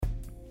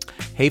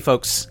Hey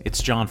folks,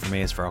 it's John from A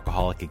is for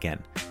Alcoholic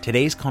again.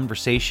 Today's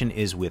conversation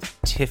is with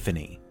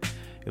Tiffany.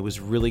 It was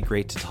really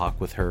great to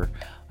talk with her.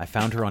 I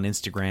found her on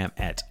Instagram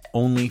at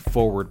Only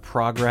Forward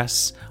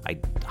Progress. I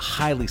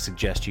highly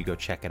suggest you go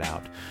check it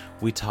out.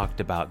 We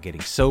talked about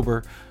getting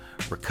sober,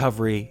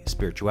 recovery,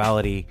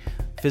 spirituality,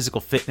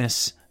 physical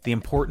fitness, the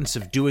importance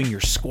of doing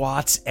your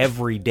squats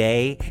every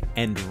day,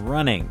 and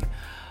running.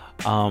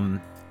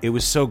 It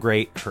was so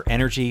great. Her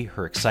energy,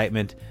 her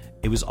excitement.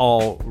 It was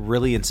all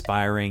really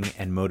inspiring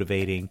and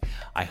motivating.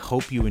 I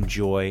hope you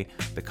enjoy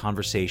the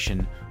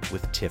conversation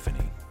with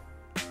Tiffany.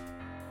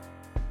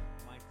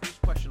 My first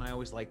question I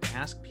always like to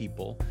ask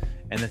people,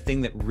 and the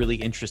thing that really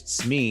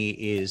interests me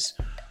is,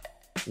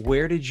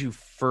 where did you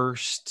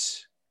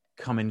first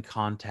come in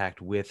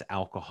contact with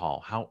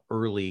alcohol? How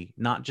early,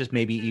 not just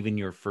maybe even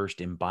your first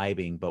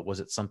imbibing, but was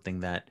it something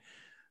that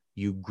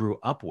you grew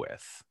up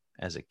with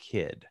as a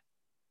kid?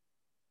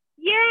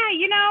 Yeah,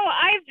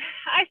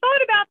 I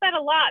thought about that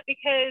a lot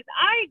because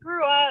I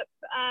grew up,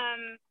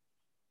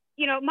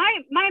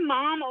 my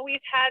mom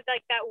always had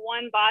like that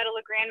one bottle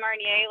of Grand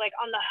Marnier like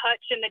on the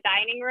hutch in the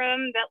dining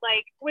room that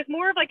like was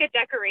more of like a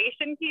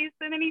decoration piece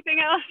than anything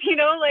else,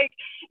 like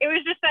it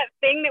was just that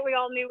thing that we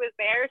all knew was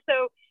there.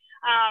 So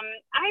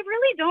I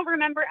really don't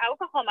remember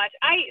alcohol much.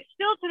 I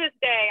still to this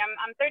day,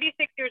 I'm 36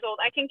 years old.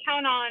 I can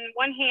count on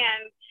one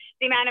hand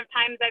the amount of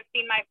times I've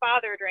seen my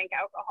father drink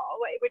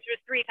alcohol, which was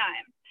 3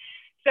 times.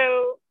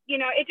 So,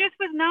 it just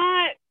was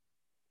not,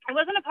 it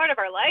wasn't a part of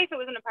our life. It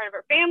wasn't a part of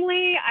our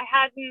family. I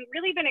hadn't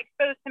really been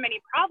exposed to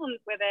many problems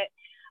with it.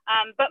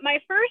 But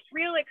my first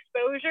real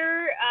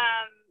exposure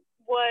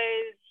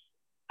was,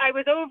 I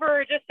was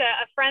over just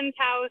a friend's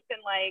house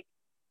in I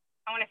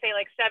want to say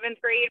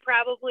 7th grade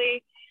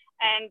probably.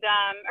 And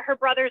her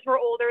brothers were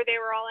older.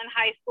 They were all in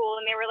high school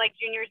and they were like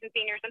juniors and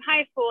seniors in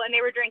high school and they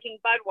were drinking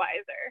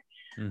Budweiser.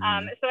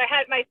 Mm-hmm. So I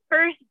had my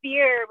first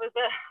beer was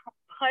a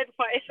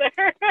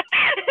Budweiser.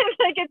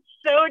 It's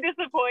so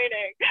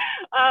disappointing.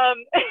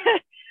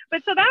 But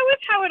so that was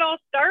how it all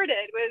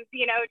started was,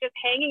 just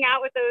hanging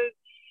out with those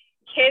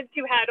kids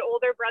who had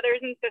older brothers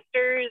and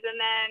sisters. And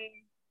then,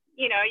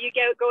 you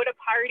go to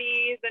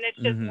parties and it's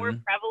just more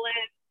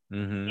prevalent.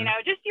 Mm-hmm.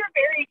 Just your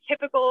very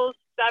typical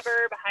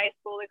suburb high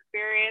school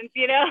experience,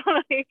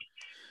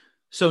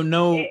 So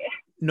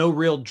no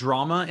real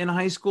drama in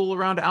high school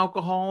around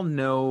alcohol?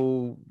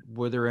 No,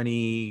 were there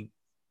any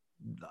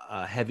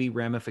heavy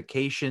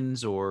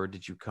ramifications, or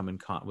did you come in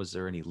was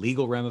there any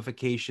legal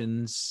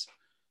ramifications?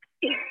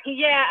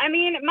 Yeah, I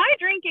mean, my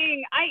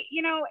drinking,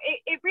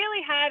 it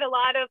really had a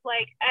lot of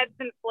ebbs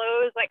and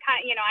flows, I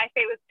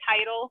say it was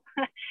tidal.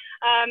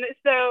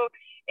 So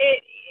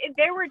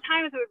there were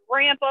times it would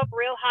ramp up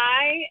real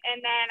high and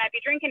then I'd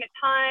be drinking a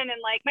ton.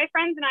 And my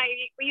friends and I,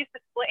 we used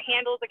to split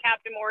handles of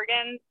Captain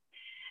Morgan's.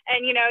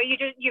 And,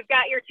 you've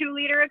got your 2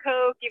 liter of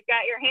Coke, you've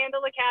got your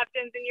handle of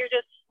Captain's and you're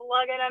just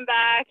slugging them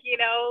back,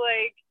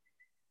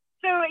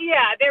 So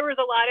yeah, there was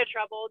a lot of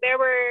trouble.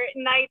 There were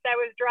nights I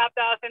was dropped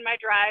off in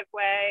my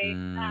driveway.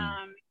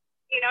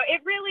 It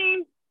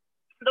really,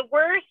 the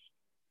worst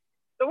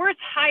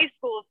high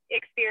school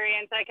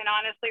experience I can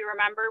honestly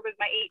remember was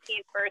my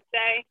 18th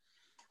birthday.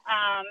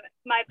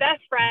 My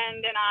best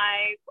friend and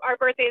I, our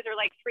birthdays are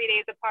 3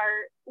 days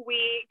apart.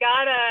 We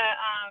got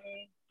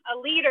a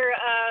liter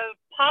of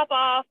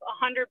Pop-Off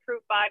 100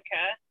 proof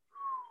vodka.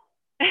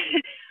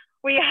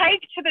 We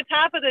hiked to the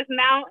top of this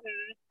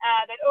mountain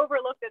that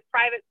overlooked this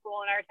private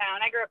school in our town.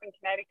 I grew up in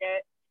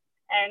Connecticut.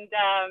 And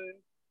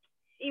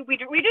we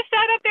just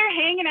sat up there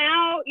hanging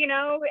out,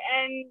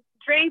 and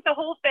drank the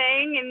whole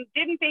thing and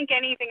didn't think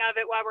anything of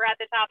it while we're at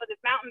the top of this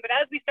mountain. But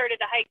as we started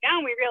to hike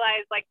down, we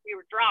realized we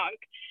were drunk.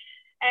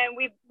 And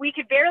we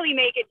could barely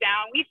make it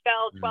down. We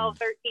fell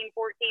 12, 13,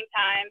 14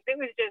 times. It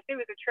was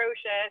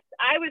atrocious.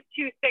 I was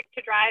too sick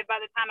to drive by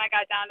the time I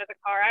got down to the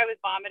car. I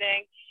was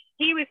vomiting.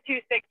 He was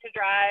too sick to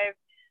drive.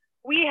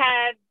 We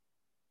had,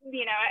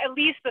 at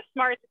least the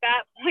smarts at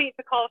that point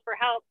to call for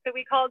help. So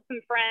we called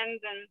some friends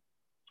and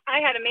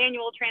I had a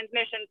manual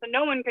transmission, so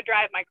no one could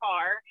drive my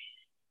car.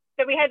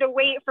 So we had to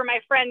wait for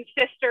my friend's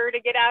sister to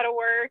get out of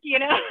work,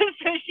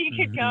 so she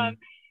could come.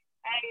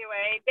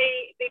 Anyway,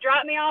 they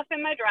dropped me off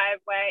in my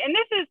driveway. And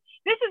this is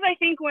I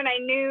think when I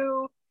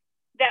knew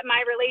that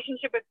my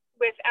relationship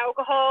with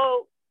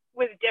alcohol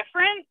was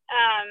different,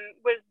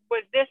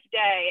 was this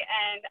day.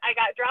 And I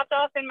got dropped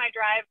off in my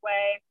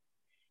driveway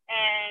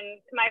and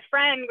my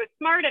friend was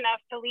smart enough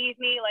to leave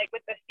me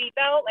with the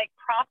seatbelt,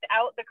 propped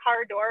out the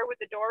car door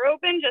with the door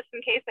open just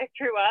in case I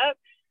threw up.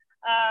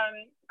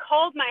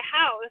 Called my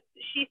house.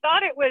 She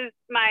thought it was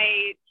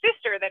my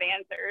sister that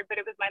answered,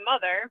 but it was my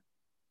mother.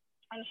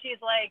 And she's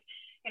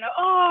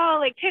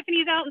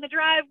Tiffany's out in the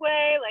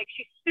driveway.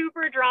 She's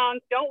super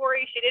drunk. Don't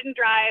worry, she didn't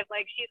drive.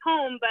 She's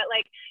home, but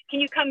can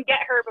you come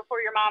get her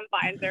before your mom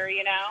finds her,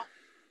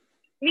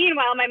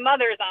 Meanwhile, my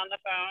mother's on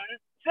the phone.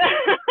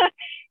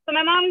 So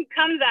my mom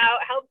comes out,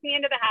 helps me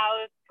into the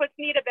house, puts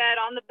me to bed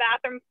on the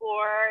bathroom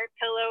floor,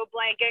 pillow,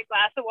 blanket,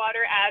 glass of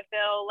water,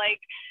 Advil,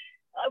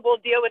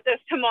 we'll deal with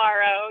this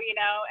tomorrow,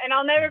 And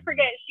I'll never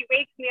forget, she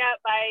wakes me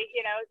up by,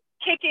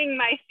 kicking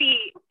my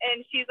feet.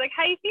 And she's like,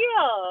 how you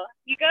feel?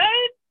 You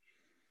good?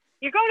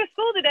 You're going to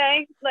school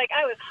today? Like,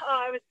 I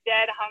was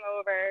dead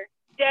hungover.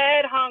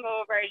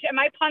 And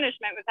my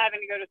punishment was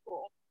having to go to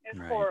school. It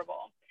was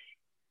horrible.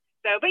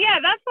 So, but yeah,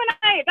 that's when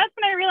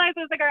I realized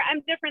I was like, all right,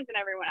 I'm different than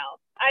everyone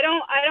else. I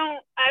don't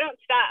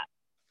stop,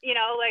 you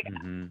know, like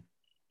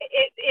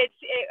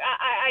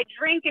I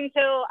drink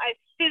until I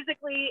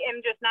physically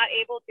am just not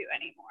able to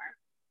anymore.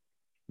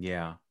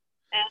 Yeah.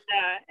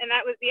 And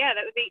that was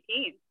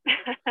 18.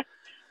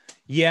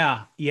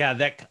 Yeah.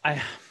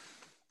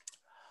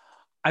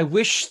 I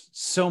wish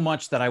so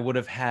much that I would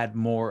have had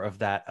more of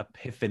that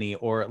epiphany,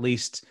 or at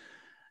least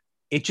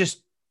it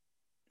just,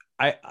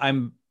 I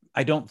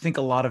don't think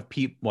a lot of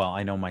people, well,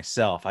 I know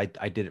myself, I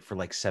did it for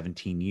like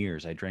 17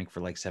 years. I drank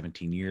for like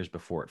 17 years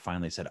before it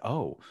finally said,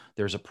 oh,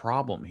 there's a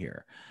problem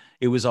here.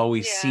 It was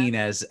always seen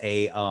as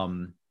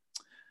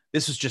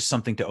this was just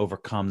something to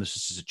overcome. This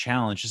is just a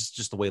challenge. This is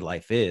just the way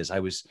life is.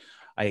 I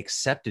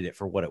accepted it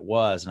for what it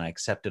was, and I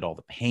accepted all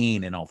the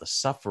pain and all the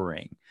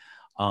suffering.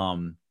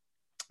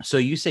 So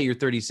you say you're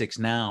 36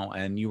 now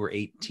and you were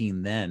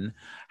 18 then.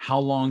 How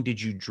long did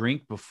you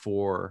drink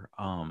before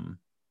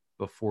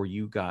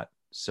you got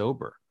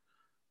sober?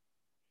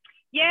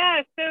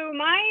 Yeah, so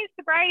my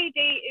sobriety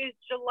date is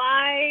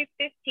July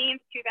 15th,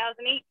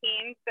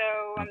 2018.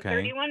 So I'm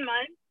 31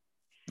 months.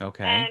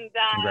 Okay. And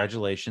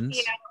congratulations.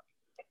 You know,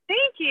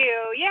 thank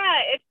you.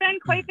 Yeah, it's been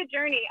quite the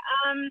journey.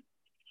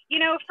 You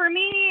know, for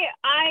me,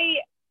 I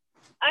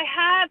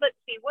had, let's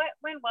see,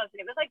 when was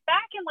it? It was like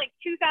back in like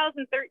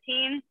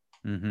 2013.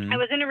 I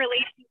was in a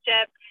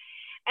relationship,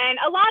 and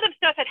a lot of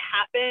stuff had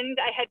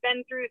happened. I had been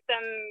through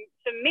some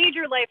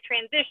major life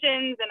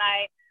transitions, and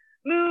I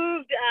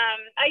moved.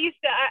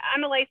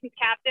 I'm a licensed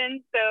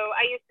captain, so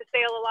I used to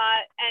sail a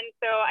lot. And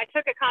so I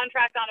took a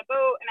contract on a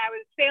boat, and I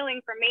was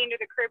sailing from Maine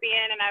to the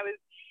Caribbean, and I was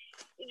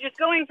just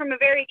going from a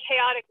very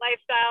chaotic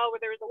lifestyle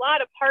where there was a lot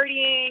of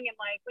partying. And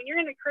like when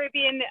you're in the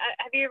Caribbean,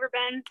 have you ever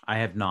been?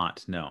 I have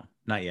not. No,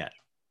 not yet.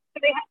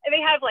 So they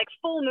have like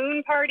full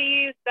moon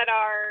parties that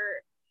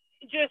are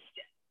just,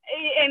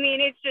 I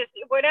mean, it's just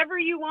whatever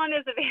you want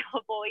is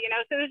available, you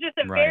know? So it was just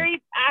a very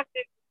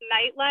active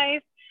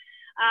nightlife.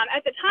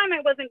 At the time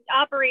I wasn't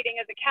operating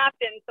as a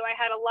captain, so I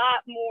had a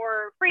lot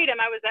more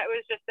freedom. I was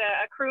just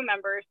a crew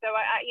member. So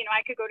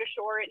I could go to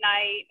shore at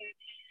night, and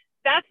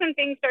that's when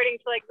things starting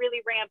to like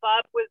really ramp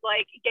up, was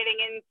like getting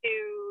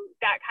into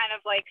that kind of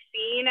like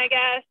scene, I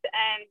guess.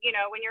 And, you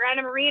know, when you're at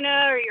a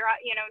marina or you're,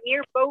 you know,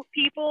 near boat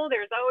people,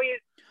 there's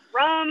always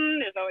rum,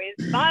 there's always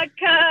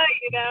vodka,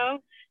 you know?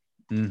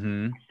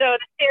 So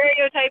the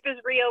stereotype is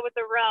real with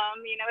the rum,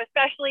 you know,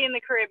 especially in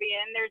the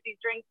Caribbean. There's these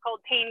drinks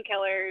called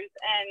painkillers,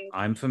 and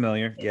I'm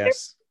familiar.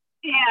 Yes.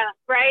 Yeah.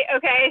 Right.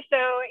 Okay.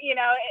 So, you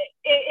know,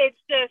 it's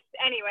just,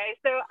 anyway,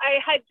 so I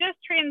had just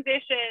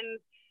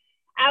transitioned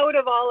out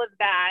of all of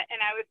that.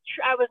 And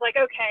I was like,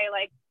 okay,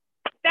 like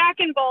back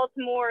in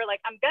Baltimore,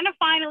 like I'm going to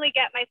finally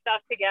get my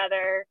stuff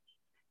together.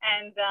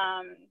 And,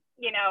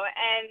 you know,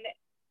 and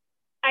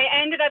I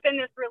ended up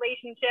in this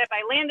relationship.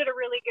 I landed a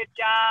really good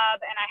job,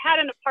 and I had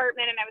an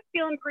apartment, and I was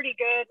feeling pretty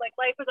good. Like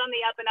life was on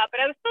the up and up,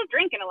 but I was still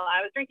drinking a lot.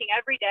 I was drinking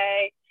every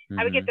day.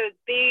 I would get those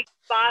big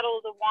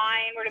bottles of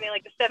wine. What are they,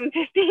 like the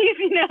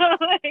 750s, you know,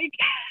 like,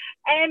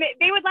 and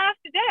they would last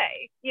a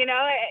day, you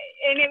know,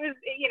 and it was,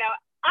 you know,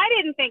 I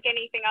didn't think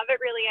anything of it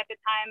really at the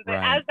time,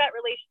 but as that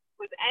relationship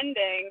was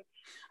ending,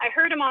 I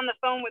heard him on the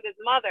phone with his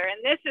mother.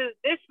 And this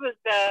was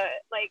the,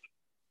 like,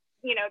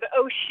 you know, the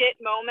oh shit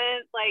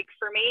moment, like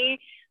for me,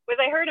 was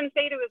I heard him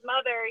say to his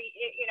mother,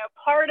 you know,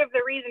 part of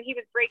the reason he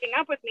was breaking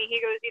up with me, he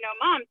goes, you know,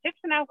 Mom,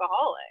 Tiff's an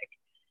alcoholic.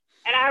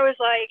 And I was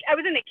like, I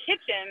was in the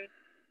kitchen,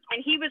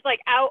 and he was like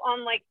out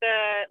on like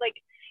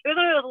it was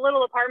one of those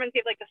little apartments.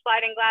 You have like the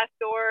sliding glass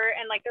door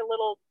and like the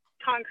little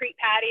concrete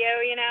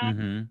patio, you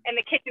know, and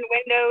the kitchen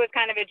window is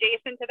kind of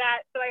adjacent to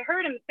that. So I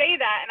heard him say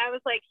that, and I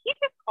was like, he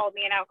just called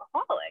me an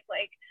alcoholic.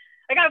 Like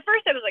at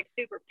first I was like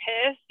super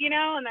pissed, you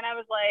know, and then I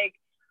was like,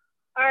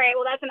 all right,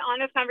 well, that's an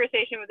honest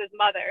conversation with his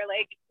mother.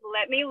 Like,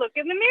 let me look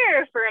in the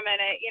mirror for a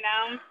minute, you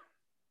know?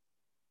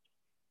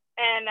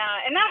 And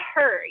that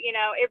hurt, you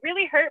know, it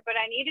really hurt, but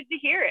I needed to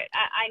hear it.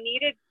 I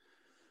needed,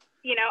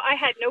 you know, I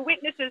had no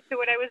witnesses to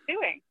what I was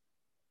doing.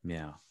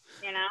 Yeah.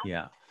 You know?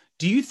 Yeah.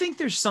 Do you think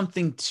there's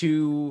something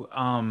to,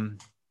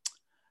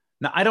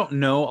 now I don't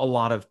know a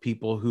lot of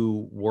people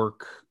who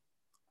work,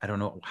 I don't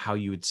know how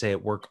you would say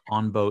it, work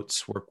on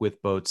boats, work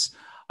with boats.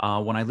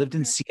 When I lived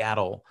in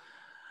Seattle,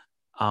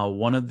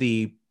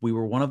 we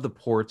were one of the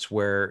ports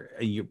where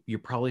you're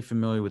probably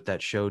familiar with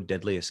that show,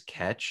 Deadliest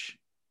Catch.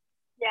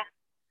 Yeah.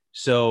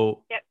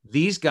 So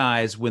these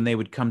guys, when they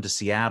would come to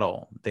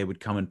Seattle, they would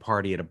come and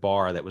party at a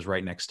bar that was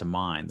right next to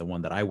mine, the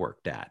one that I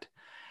worked at.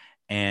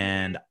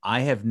 And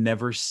I have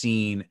never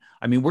seen,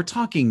 I mean, we're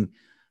talking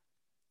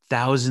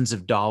thousands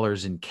of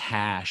dollars in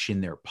cash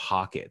in their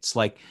pockets.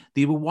 Like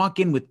they would walk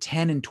in with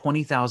 $10,000 and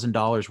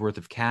 $20,000 worth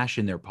of cash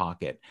in their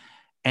pocket.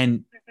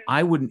 And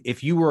I wouldn't,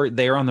 if you were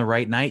there on the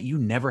right night, you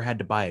never had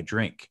to buy a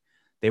drink.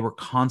 They were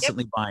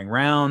constantly buying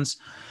rounds.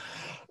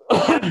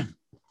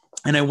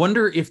 And I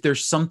wonder if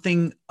there's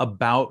something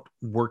about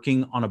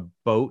working on a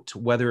boat,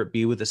 whether it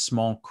be with a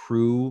small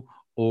crew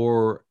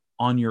or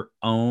on your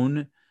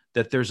own,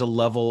 that there's a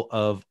level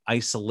of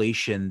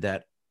isolation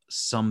that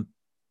some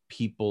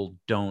people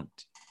don't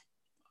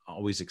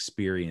always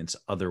experience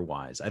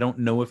otherwise. I don't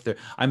know if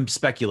I'm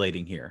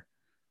speculating here.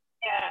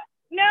 Yeah.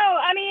 No,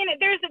 I mean,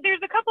 there's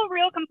a couple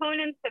real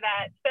components to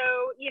that. So,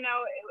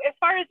 as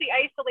far as the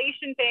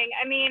isolation thing,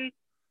 I mean,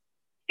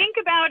 think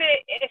about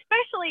it,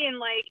 especially in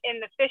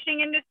the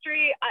fishing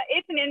industry.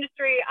 It's an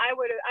industry I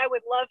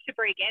would love to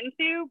break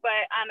into,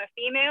 but I'm a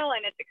female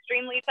and it's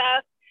extremely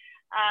tough.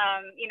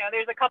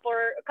 There's a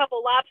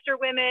couple lobster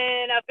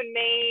women up in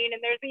Maine,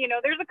 and there's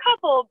a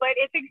couple, but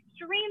it's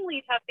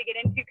extremely tough to get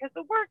into because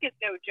the work is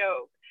no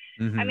joke.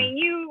 Mm-hmm. I mean,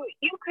 you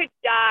could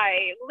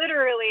die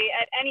literally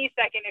at any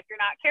second if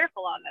you're not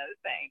careful on those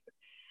things.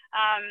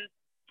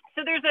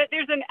 So there's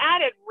an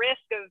added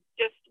risk of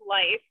just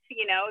life.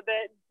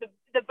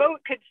 The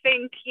boat could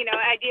sink.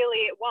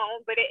 Ideally it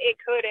won't, but it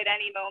could at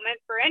any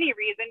moment for any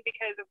reason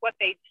because of what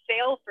they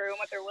sail through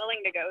and what they're willing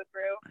to go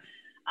through.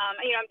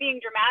 I'm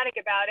being dramatic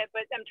about it,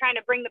 but I'm trying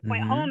to bring the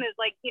point home is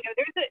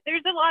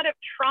there's a lot of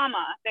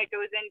trauma that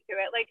goes into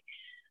it. Like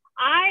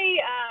I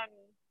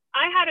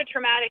had a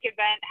traumatic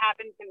event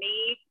happen to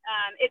me.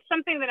 It's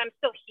something that I'm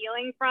still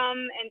healing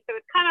from. And so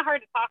it's kind of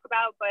hard to talk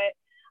about, but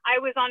I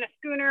was on a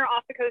schooner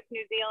off the coast of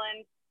New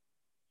Zealand.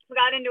 We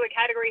got into a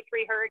Category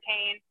 3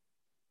 hurricane,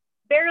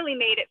 barely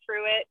made it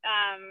through it.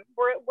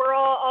 We're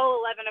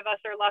all 11 of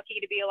us are lucky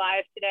to be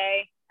alive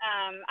today.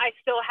 I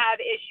still have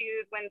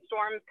issues when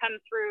storms come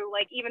through,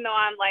 like, even though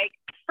I'm like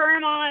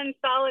firm on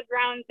solid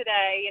ground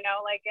today,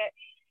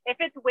 if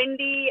it's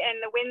windy and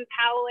the wind's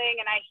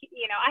howling and I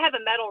have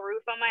a metal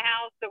roof on my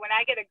house. So when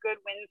I get a good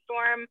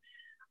windstorm,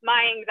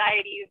 my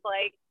anxiety is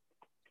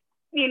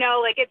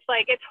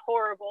it's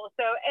horrible.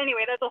 So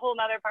anyway, that's a whole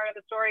nother part of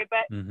the story.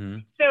 But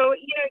so,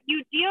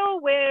 you deal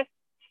with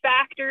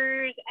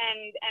factors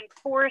and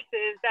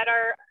forces that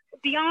are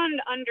beyond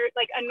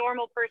a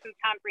normal person's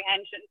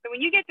comprehension. So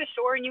when you get to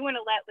shore and you want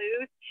to let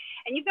loose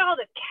and you've got all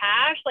this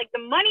cash, like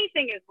the money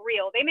thing is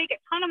real. They make a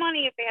ton of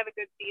money if they have a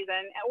good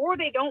season, or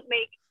they don't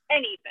make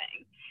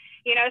anything.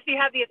 So you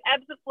have these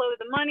ebbs and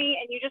flows of money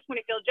and you just want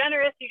to feel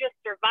generous. You just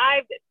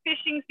survived this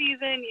fishing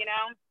season,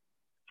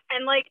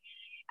 and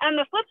on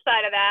the flip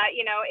side of that,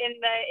 in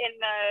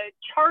the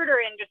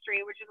charter industry,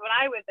 which is what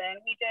I was in,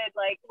 we did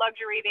like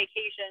luxury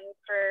vacations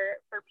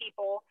for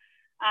people.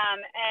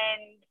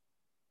 And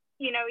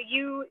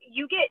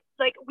you get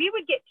we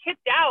would get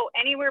tipped out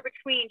anywhere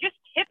between, just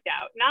tipped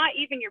out, not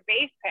even your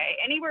base pay,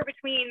 anywhere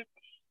between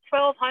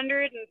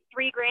 $1,200 and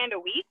 $3,000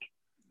 a week.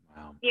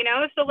 Wow.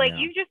 So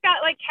you just got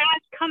like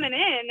cash coming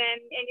in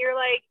and you're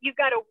like, you've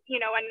got a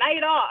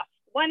night off,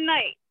 one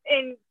night,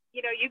 and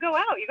you go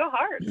out, you go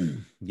hard.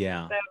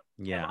 Yeah. So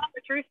yeah. There's a lot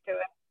of truth to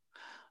it.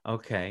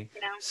 Okay.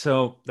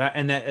 So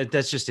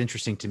that's just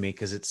interesting to me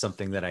because it's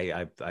something that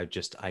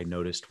I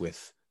noticed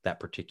with that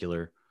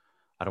particular,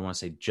 I don't want to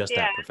say just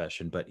that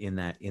profession, but in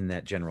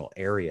that general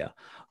area.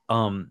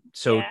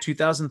 So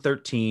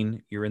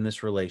 2013, you're in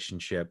this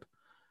relationship,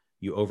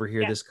 you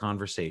overhear this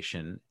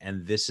conversation,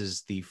 and this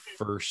is the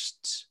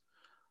first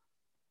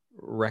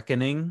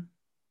reckoning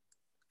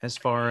as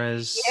far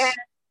as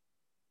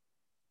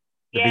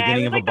the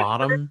beginning of a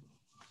bottom.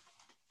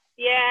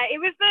 It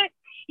was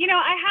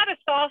I had a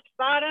soft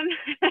bottom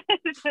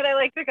that I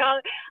like to call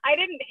it. I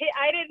didn't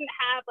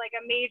have like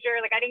a major,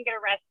 I didn't get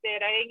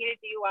arrested. I didn't get a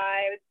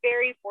DUI. I was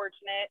very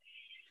fortunate,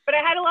 but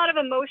I had a lot of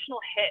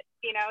emotional hits,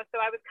 so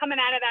I was coming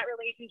out of that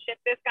relationship.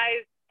 This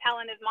guy's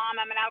telling his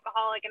mom I'm an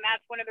alcoholic and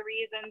that's one of the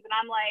reasons. And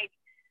I'm like,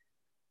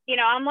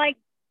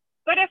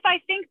 but if I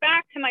think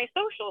back to my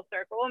social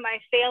circle and my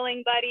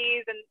sailing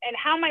buddies and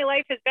how my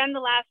life has been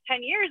the last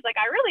 10 years,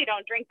 I really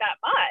don't drink that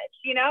much.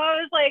 I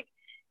was like,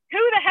 who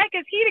the heck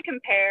is he to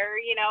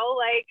compare?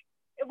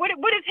 What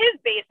is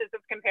his basis of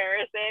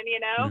comparison?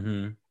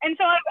 And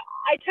so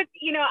I took,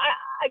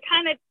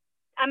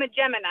 I'm a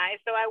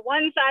Gemini. So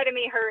one side of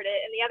me heard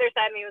it and the other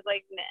side of me was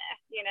like, nah,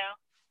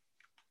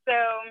 So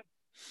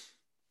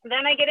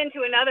then I get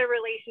into another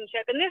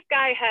relationship and this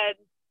guy had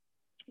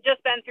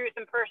just been through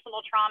some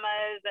personal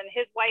traumas and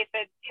his wife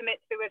had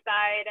committed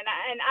suicide. And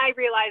I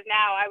realize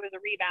now I was a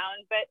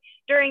rebound, but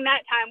during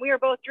that time we were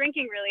both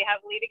drinking really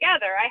heavily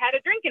together. I had a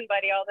drinking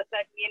buddy all of a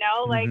sudden,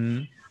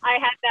 I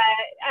had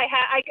that,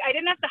 I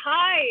didn't have to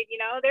hide,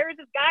 there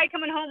was this guy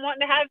coming home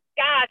wanting to have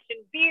scotch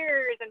and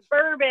beers and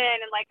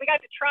bourbon. And we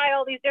got to try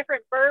all these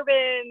different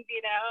bourbons,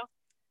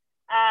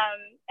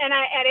 and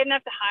I didn't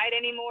have to hide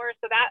anymore.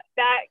 So that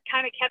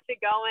kind of kept it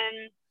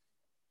going.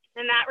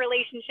 And that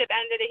relationship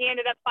ended. He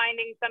ended up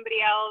finding somebody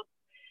else,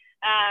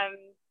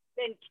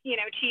 and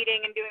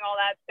cheating and doing all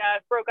that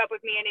stuff. Broke up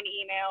with me in an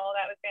email.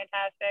 That was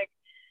fantastic.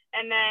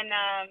 And then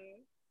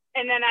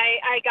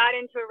I got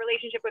into a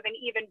relationship with an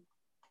even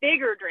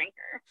bigger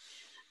drinker.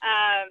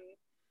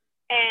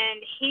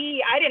 And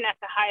I didn't have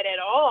to hide at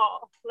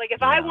all.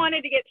 If I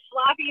wanted to get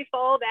sloppy,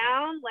 fall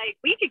down,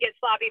 we could get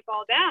sloppy,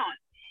 fall down.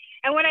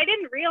 And what I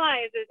didn't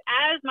realize is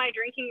as my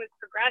drinking was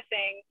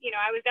progressing,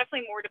 I was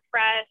definitely more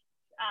depressed.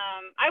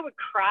 I would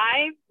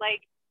cry,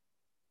 like,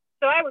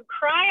 so I would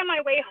cry on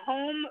my way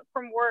home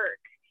from work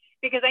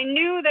because I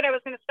knew that I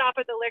was going to stop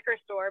at the liquor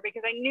store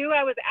because I knew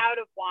I was out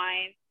of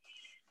wine.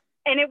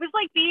 And it was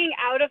like being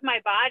out of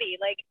my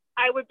body. Like,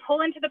 I would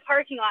pull into the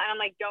parking lot and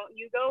I'm like, don't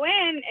you go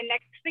in. And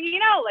next thing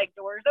you know, like,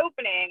 doors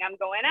opening, I'm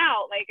going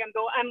out. Like, I'm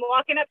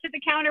walking up to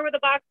the counter with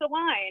a box of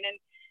wine and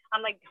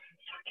I'm like,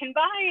 don't fucking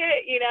buy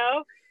it, you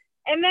know?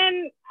 And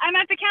then I'm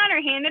at the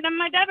counter handing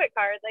them my debit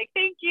card, like,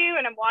 thank you.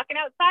 And I'm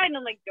walking outside and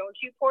I'm like, don't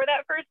you pour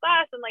that first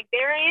glass. And like,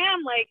 there I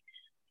am, like,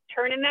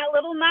 turning that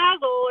little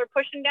nozzle or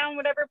pushing down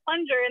whatever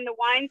plunger in the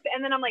wine.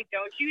 And then I'm like,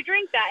 don't you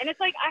drink that. And it's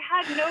like, I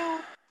had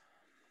no,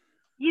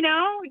 you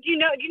know, do you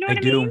know what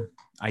I mean?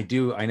 I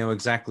do. I know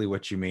exactly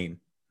what you mean.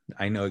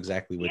 I know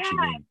exactly what you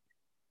mean.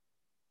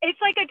 It's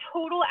like a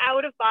total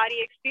out of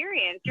body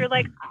experience. You're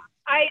like,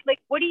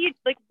 what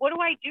do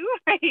I do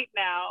right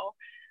now?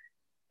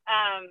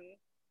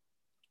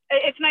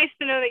 It's nice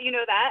to know that you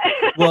know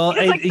that. Well,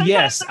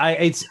 yes,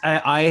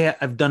 I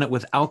have done it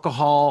with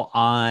alcohol.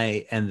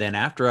 And then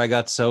after I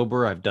got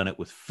sober, I've done it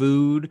with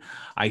food.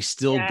 I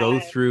still go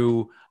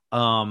through,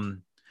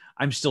 I'm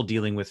still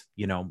dealing with,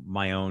 you know,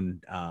 my own,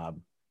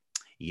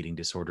 eating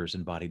disorders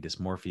and body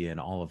dysmorphia and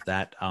all of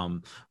that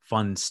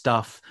fun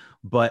stuff,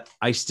 but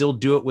I still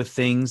do it with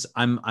things.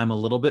 I'm a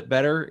little bit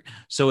better.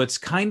 So it's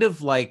kind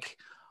of like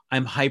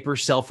I'm hyper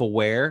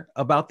self-aware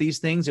about these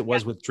things. It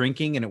was with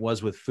drinking and it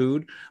was with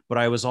food, but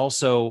I was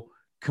also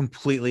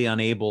completely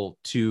unable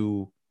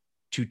to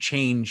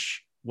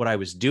change what I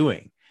was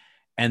doing.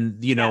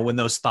 And, you know, when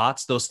those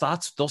thoughts, they'll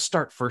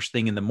start first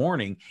thing in the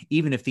morning,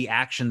 even if the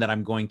action that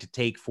I'm going to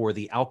take for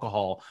the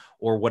alcohol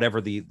or whatever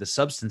the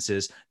substance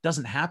is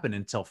doesn't happen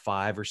until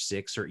 5 or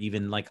 6 or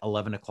even like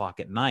 11 o'clock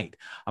at night.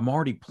 I'm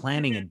already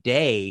planning a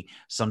day,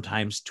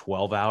 sometimes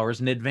 12 hours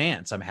in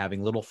advance. I'm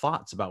having little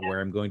thoughts about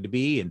where I'm going to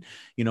be. And,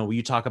 you know,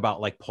 you talk about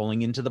like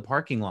pulling into the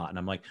parking lot and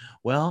I'm like,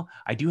 well,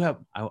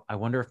 I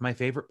wonder if my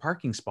favorite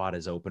parking spot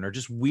is open, or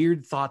just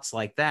weird thoughts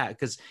like that.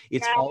 Because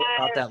it's all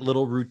about that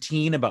little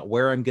routine about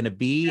where I'm going to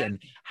be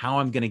and how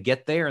I'm going to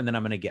get there. And then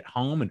I'm going to get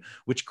home and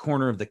which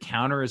corner of the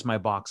counter is my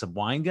box of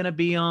wine going to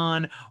be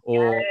on,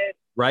 or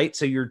right.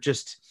 So you're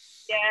just,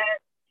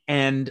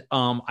 and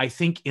I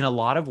think in a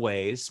lot of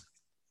ways,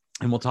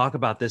 and we'll talk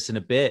about this in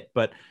a bit,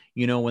 but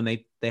you know,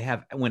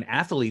 when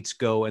athletes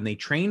go and they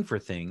train for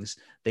things,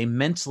 they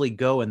mentally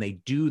go and they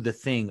do the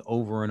thing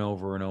over and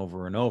over and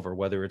over and over,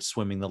 whether it's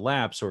swimming the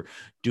laps or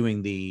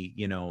doing the,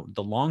 you know,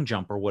 the long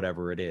jump or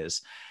whatever it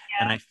is.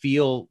 And I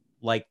feel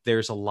like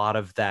there's a lot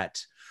of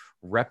that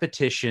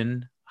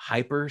repetition,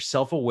 hyper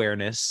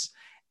self-awareness,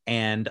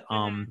 and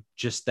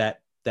just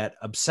that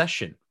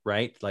obsession,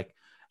 right? Like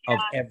of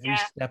every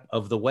step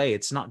of the way.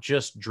 It's not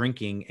just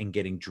drinking and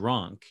getting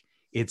drunk.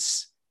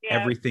 It's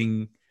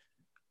everything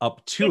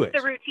up to it.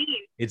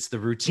 It's the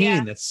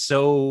routine that's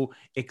so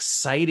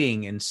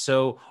exciting and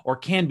or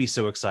can be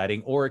so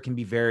exciting, or it can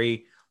be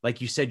very,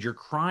 like you said, you're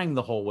crying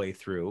the whole way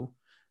through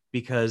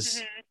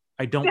because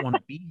I don't want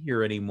to be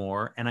here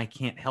anymore and I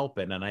can't help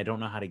it and I don't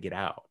know how to get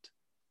out.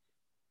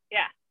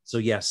 So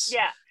yes,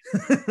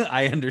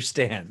 I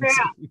understand.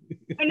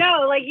 I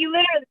know, like you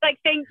literally, it's like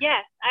saying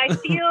yes. I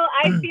feel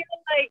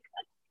like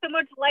so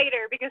much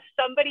lighter because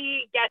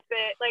somebody gets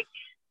it. Like,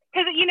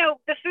 because you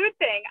know the food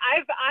thing,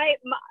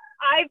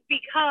 I've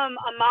become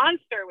a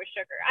monster with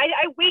sugar.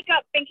 I wake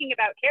up thinking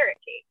about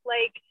carrot cake.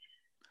 Like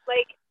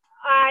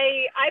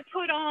I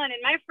put on in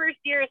my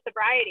first year of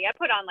sobriety, I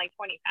put on like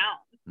 20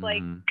 pounds,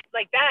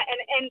 like that,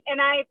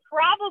 and I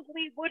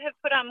probably would have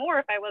put on more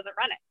if I wasn't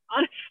running,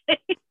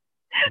 honestly.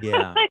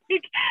 Yeah.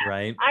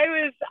 Right.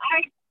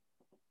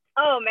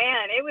 Oh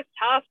man, it was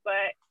tough,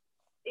 but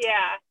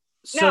yeah.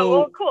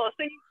 Cool.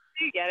 So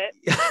you get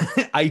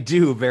it. I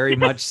do, very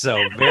much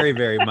so. Very,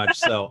 very much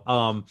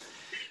so.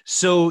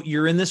 So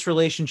you're in this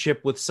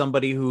relationship with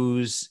somebody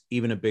who's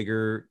even a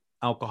bigger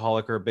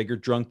alcoholic or a bigger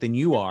drunk than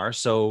you are.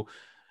 So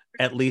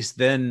at least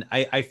then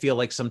I feel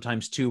like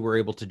sometimes too, we're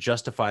able to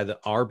justify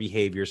our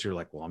behaviors. You're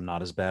like, well, I'm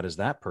not as bad as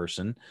that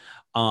person.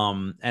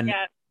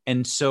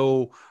 And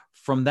so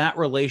from that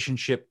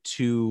relationship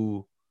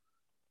to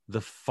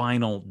the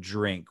final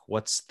drink,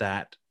 what's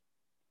that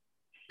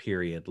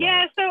period like?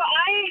 Yeah, so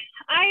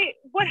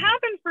what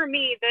happened for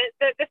me,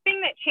 the thing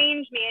that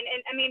changed me,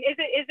 and I mean, is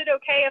it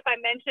okay if I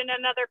mention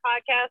another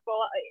podcast?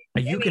 Well,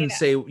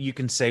 you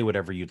can say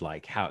whatever you'd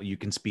like. How you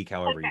can speak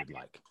however you'd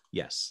like.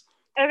 Yes.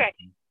 Okay.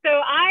 So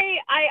I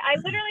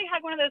literally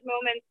had one of those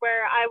moments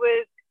where I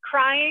was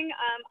crying.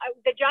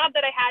 The job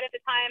that I had at the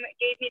time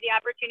gave me the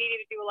opportunity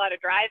to do a lot of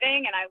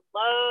driving, and I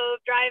love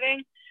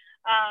driving.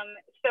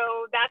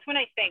 So that's when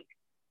I think.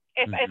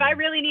 If I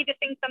really need to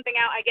think something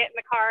out, I get in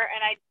the car,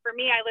 and I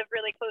live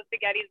really close to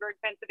Gettysburg,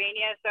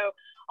 Pennsylvania, so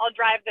I'll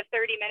drive the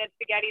 30 minutes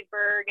to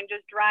Gettysburg and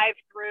just drive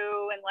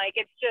through, and like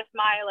it's just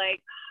my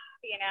like,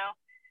 you know.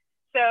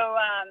 So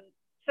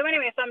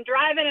anyway, so I'm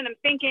driving and I'm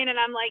thinking, and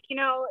I'm like, you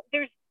know,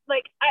 there's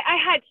like I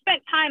had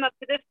spent time up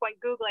to this point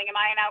Googling, am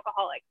I an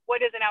alcoholic? What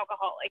is an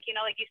alcoholic? You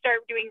know, like you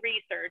start doing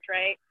research,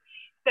 right?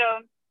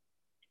 So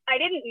I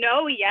didn't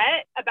know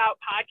yet about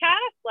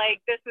podcasts.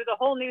 Like, this was a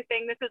whole new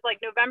thing. This was like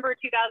November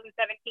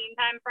 2017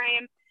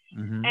 timeframe.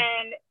 Mm-hmm.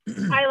 And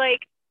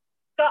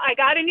so I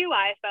got a new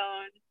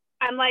iPhone.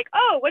 I'm like,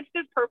 oh, what's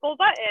this purple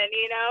button,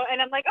 you know?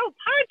 And I'm like, oh,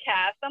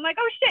 podcast. I'm like,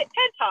 oh shit,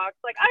 TED Talks.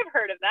 Like, I've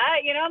heard of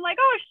that, you know? I'm like,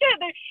 oh shit.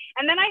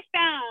 And then I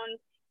found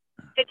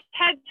the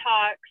TED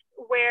Talks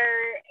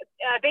where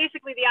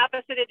basically the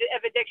opposite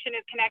of addiction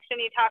is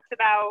connection. He talks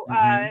about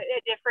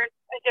a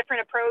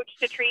different approach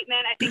to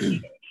treatment. I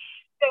think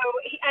so.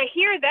 I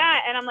hear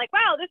that and I'm like,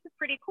 wow, this is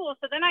pretty cool.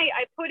 So then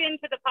I put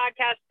into the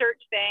podcast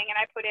search thing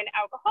and I put in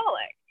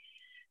alcoholic.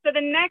 So the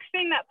next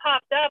thing that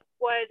popped up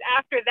was,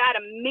 after that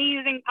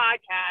amazing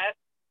podcast,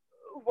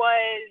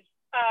 was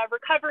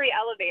Recovery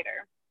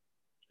Elevator.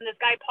 And this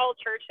guy, Paul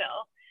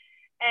Churchill.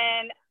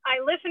 And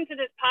I listened to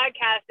this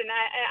podcast, and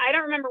I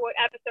don't remember what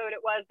episode it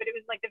was, but it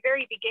was like the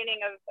very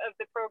beginning of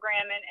the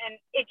program. And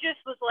it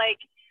just was like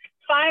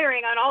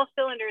firing on all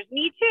cylinders.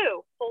 Me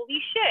too.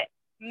 Holy shit.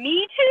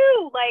 Me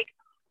too. Like,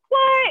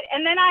 what?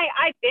 And then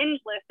I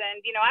binge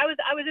listened. You know, I was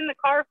in the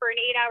car for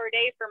an 8-hour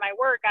day for my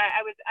work.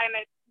 I was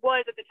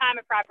at the time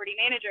a property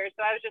manager,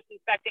 so I was just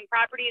inspecting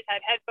properties,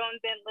 had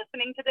headphones in,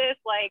 listening to this.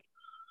 Like,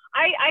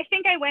 I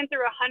think I went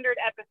through 100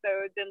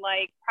 episodes in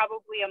like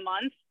probably a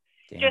month.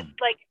 Damn. Just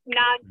like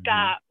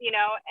nonstop, you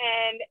know.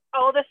 And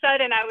all of a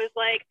sudden I was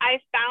like,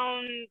 I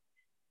found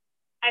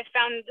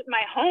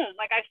my home.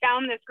 Like, I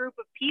found this group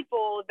of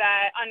people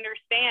that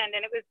understand.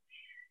 And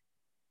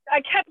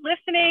I kept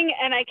listening,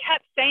 and I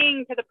kept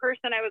saying to the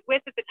person I was with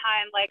at the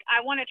time, like,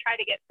 I want to try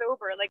to get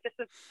sober. Like, this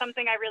is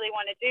something I really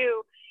want to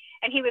do.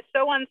 And he was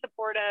so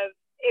unsupportive.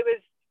 It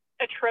was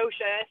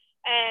atrocious.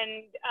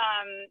 And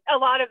a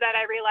lot of that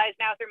I realized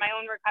now through my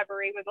own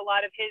recovery was a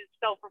lot of his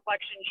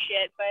self-reflection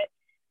shit. But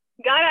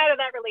got out of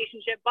that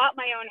relationship, bought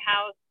my own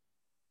house,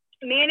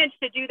 managed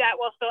to do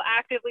that while still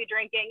actively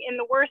drinking in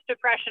the worst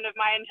depression of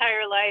my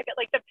entire life, at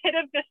like the pit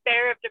of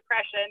despair of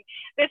depression.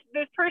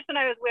 This person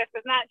I was with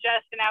was not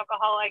just an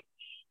alcoholic.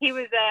 He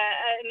was a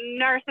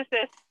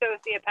narcissist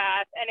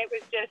sociopath. And it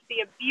was just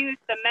the abuse,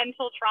 the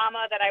mental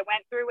trauma that I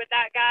went through with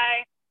that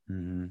guy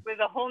was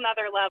a whole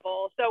nother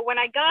level. So when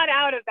I got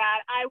out of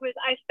that, I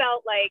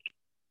felt like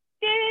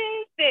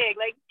this big,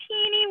 like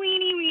teeny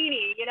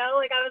weeny, you know,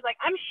 like I was like,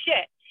 I'm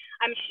shit.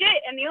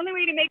 And the only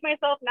way to make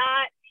myself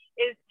not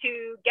is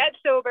to get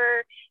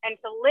sober and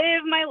to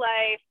live my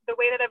life the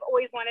way that I've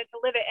always wanted to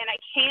live it. And I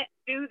can't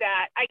do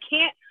that. I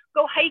can't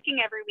go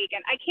hiking every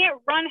weekend. I can't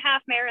run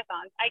half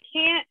marathons. I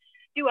can't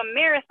do a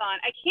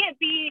marathon. I can't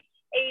be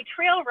a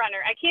trail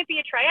runner. I can't be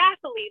a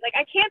triathlete. Like,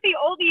 I can't be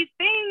all these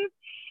things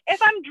if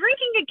I'm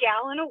drinking a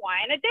gallon of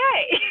wine a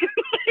day.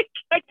 Like,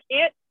 I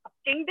can't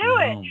fucking do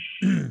it.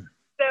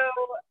 So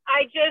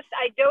I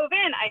dove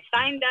in. I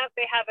signed up.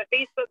 They have a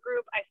Facebook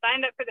group. I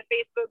signed up for the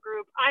Facebook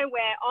group. I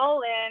went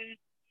all in,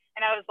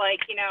 and I was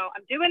like, you know,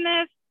 I'm doing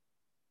this.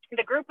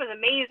 The group was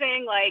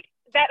amazing. Like,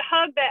 that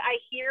hug that I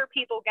hear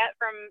people get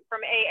from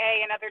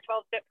AA and other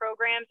 12-step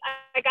programs,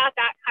 I got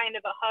that kind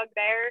of a hug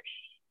there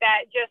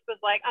that just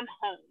was like, I'm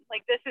home.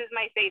 Like, this is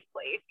my safe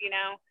place, you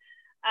know?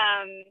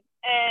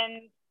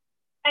 And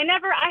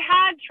I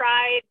had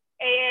tried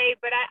AA,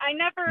 but I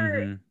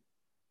never,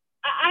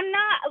 I'm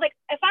not, like,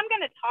 if I'm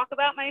going to talk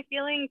about my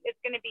feelings,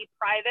 it's going to be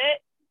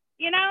private,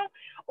 you know,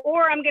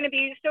 or I'm going to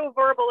be so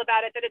verbal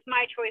about it that it's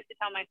my choice to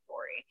tell my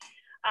story.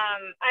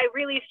 I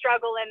really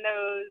struggle in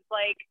those,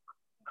 like,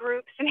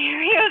 group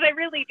scenarios. I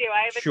really do.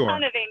 I have a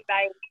ton of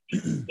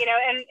anxiety, you know,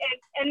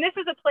 and this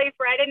is a place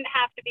where I didn't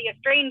have to be a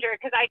stranger,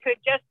 because I could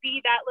just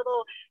be that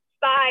little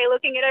spy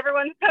looking at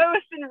everyone's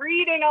posts and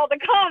reading all the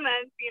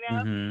comments, you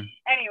know.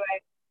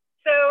 Anyway,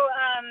 so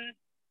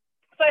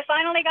I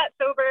finally got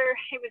sober.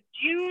 It was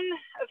June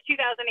of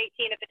 2018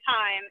 at the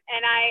time,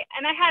 and I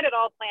had it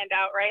all planned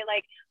out, right?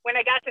 Like, when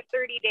I got to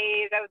 30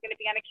 days, I was going to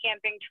be on a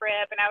camping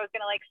trip, and I was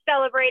going to, like,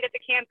 celebrate at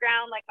the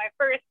campground, like my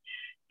first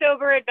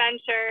sober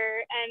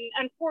adventure.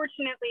 And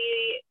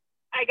unfortunately,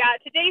 I got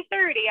to day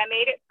 30. I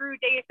made it through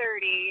day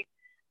 30.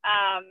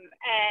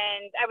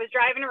 And I was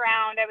driving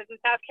around. I was in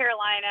South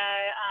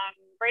Carolina,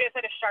 right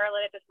outside of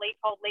Charlotte, at this lake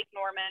called Lake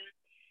Norman.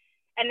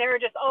 And there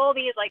were just all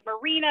these, like,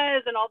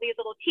 marinas and all these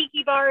little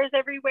tiki bars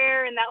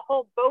everywhere, and that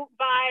whole boat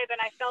vibe.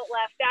 And I felt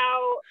left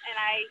out, and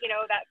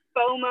that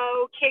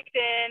FOMO kicked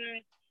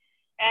in.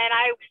 And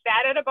I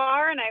sat at a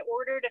bar and I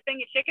ordered a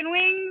thing of chicken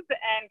wings,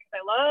 and because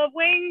I love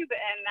wings,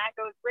 and that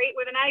goes great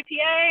with an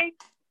IPA.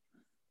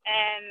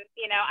 And,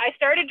 you know, I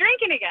started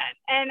drinking again,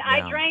 and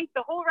I drank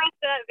the whole rest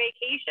of that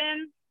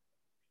vacation.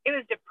 It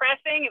was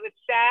depressing. It was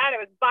sad.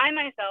 I was by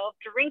myself,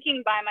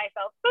 drinking by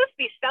myself, supposed to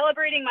be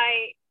celebrating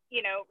my,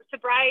 you know,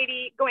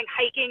 sobriety, going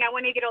hiking. I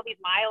want to get all these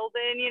miles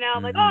in, you know,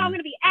 I'm like, oh, I'm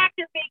going to be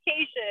active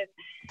vacation.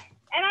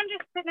 And I'm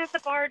just sitting at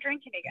the bar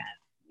drinking again,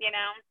 you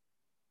know?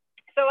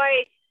 So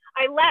I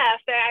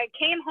left. I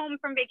came home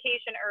from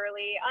vacation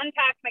early,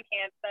 unpacked my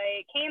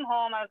campsite, came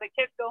home. I was like,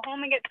 Tiff, go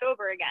home and get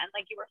sober again.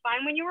 Like, you were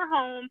fine when you were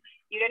home.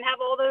 You didn't have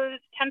all those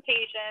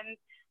temptations.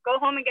 Go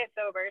home and get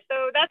sober.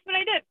 So that's what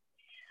I did.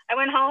 I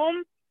went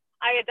home.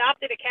 I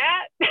adopted a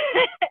cat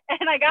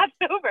and I got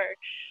sober.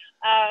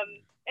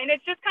 And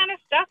it's just kind of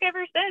stuck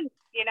ever since.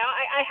 You know,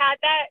 I had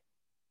that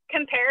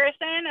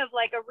comparison of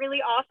like a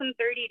really awesome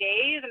 30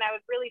 days and I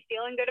was really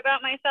feeling good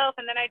about myself.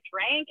 And then I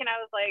drank and I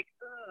was like,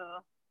 oh,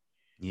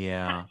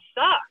 Yeah. that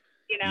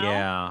sucks, you know?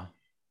 Yeah.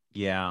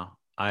 Yeah.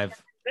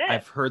 I've This.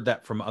 I've heard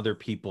that from other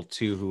people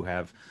too who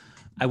have,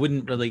 I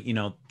wouldn't really,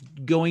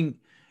 going,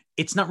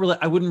 it's not really,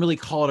 I wouldn't really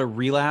call it a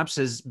relapse,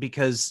 is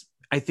because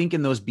I think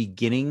in those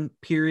beginning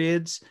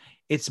periods,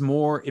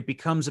 it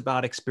becomes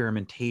about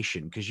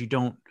experimentation, because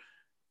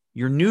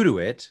you're new to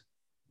it.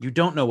 You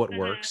don't know what Mm-hmm.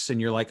 works.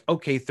 And you're like,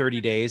 okay,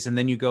 30 days. And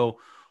then you go,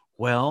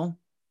 well,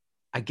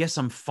 I guess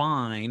I'm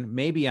fine.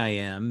 Maybe I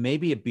am.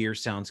 Maybe a beer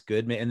sounds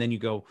good. And then you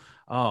go,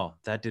 oh,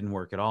 that didn't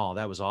work at all.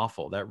 That was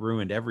awful. That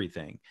ruined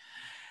everything.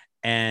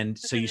 And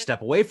so you Mm-hmm.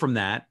 step away from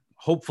that,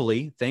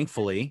 hopefully,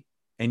 thankfully,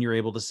 and you're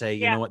able to say,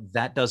 you Yeah. know what,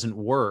 that doesn't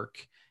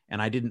work.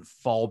 And I didn't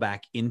fall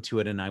back into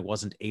it. And I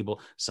wasn't able,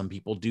 some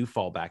people do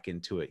fall back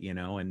into it,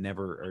 and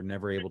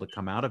never able to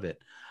come out of it.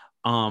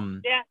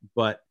 Yeah.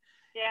 But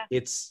Yeah.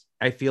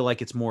 I feel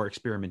like it's more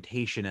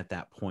experimentation at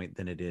that point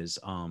than it is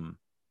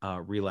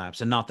relapse.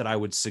 And not that I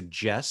would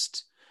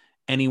suggest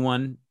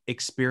anyone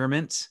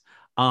experiment.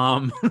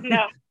 No.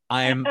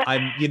 I'm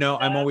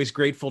always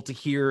grateful to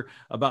hear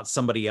about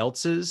somebody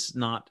else's,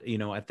 not,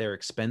 at their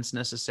expense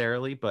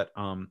necessarily. But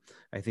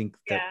I think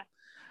that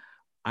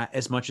Yeah.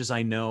 as much as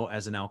I know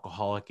as an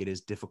alcoholic, it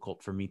is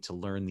difficult for me to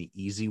learn the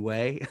easy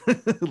way.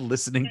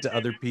 Listening to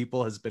other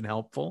people has been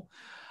helpful.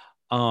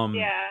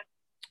 Yeah.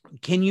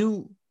 Can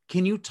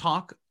you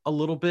talk a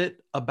little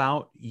bit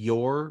about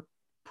your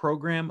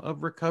program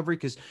of recovery?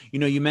 Because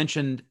you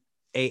mentioned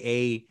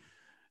AA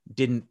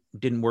didn't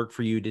work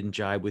for you, didn't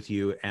jive with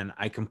you, and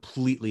I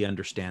completely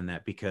understand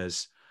that,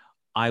 because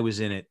I was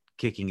in it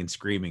kicking and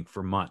screaming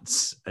for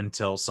months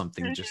until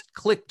something Mhm. just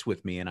clicked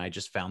with me and I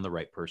just found the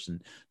right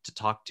person to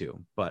talk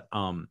to. But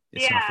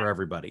it's not Yeah. for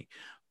everybody.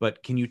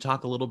 But can you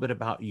talk a little bit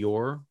about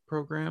your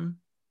program?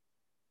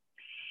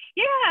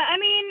 Yeah. I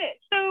mean,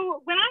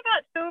 so when I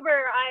got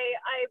sober,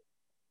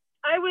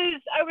 I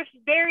was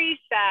very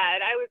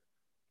sad. I was,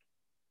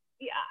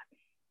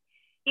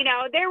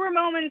 yeah, there were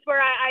moments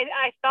where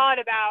I thought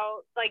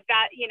about like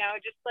that,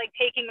 just like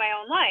taking my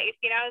own life.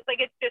 It's like,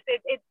 it's just,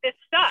 this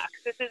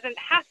sucks. This isn't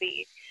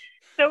happy.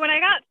 So when I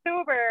got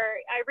sober,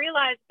 I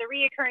realized the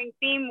reoccurring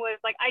theme was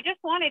like, I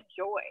just wanted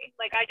joy.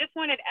 Like, I just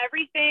wanted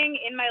everything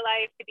in my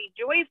life to be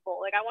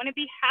joyful. Like, I want to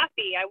be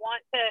happy. I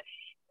want to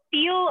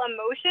feel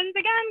emotions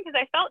again, because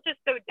I felt just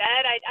so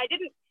dead. I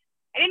didn't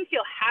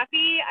feel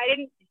happy. I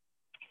didn't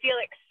feel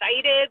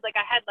excited. Like,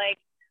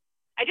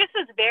 I just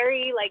was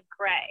very like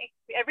gray.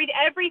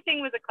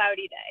 Everything was a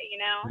cloudy day.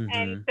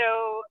 And Mm-hmm.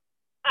 so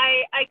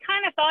I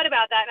kind of thought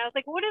about that, and I was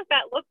like, what does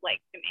that look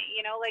like to me?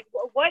 Like,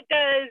 what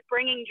does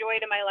bringing joy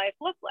to my life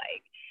look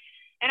like?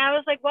 And I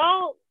was like,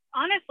 well,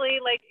 honestly,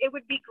 like, it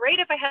would be great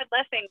if I had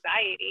less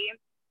anxiety.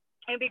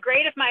 It'd be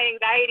great if my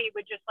anxiety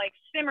would just like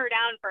simmer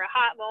down for a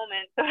hot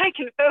moment so I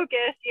can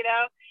focus.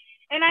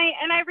 And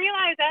I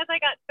realized as I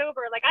got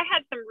sober, like, I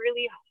had some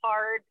really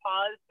hard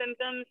pause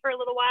symptoms for a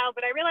little while,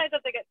 but I realized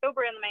as I got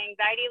sober and my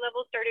anxiety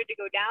levels started to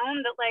go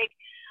down, that like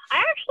I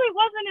actually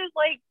wasn't as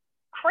like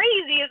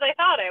crazy as I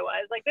thought I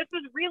was. Like, this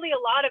was really a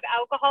lot of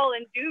alcohol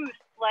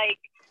induced like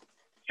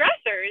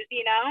stressors.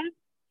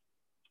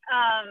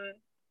 Um,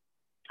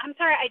 I'm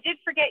sorry, I did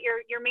forget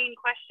your main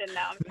question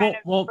though. I'm trying to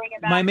Well, bring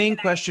it my back. main And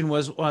I question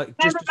was just remember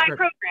my describe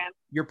program.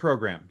 your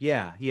program.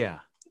 Yeah, yeah.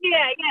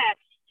 Yeah, yeah.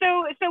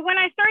 So when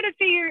I started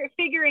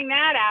figuring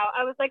that out,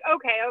 I was like,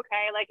 okay,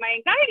 like, my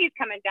anxiety's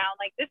coming down.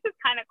 Like, this is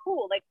kind of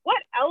cool. Like,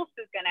 what else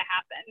is going to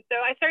happen?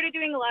 So I started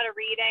doing a lot of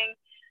reading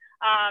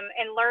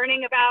and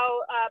learning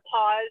about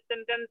pause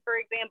symptoms,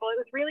 for example. It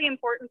was really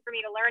important for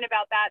me to learn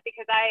about that,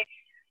 because I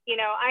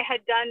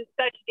had done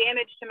such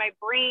damage to my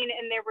brain.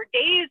 And there were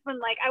days when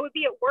like I would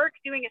be at work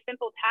doing a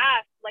simple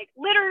task, like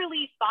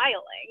literally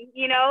filing,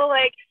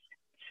 like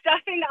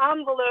stuffing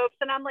envelopes.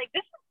 And I'm like,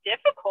 this is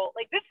difficult.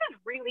 Like, this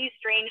is really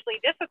strangely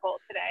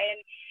difficult today.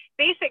 And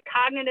basic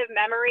cognitive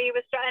memory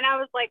was, and I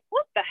was like,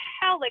 what the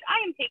hell? Like,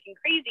 I am taking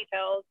crazy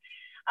pills.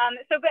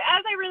 But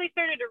as I really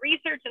started to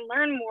research and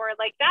learn more,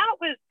 like that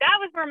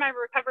was where my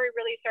recovery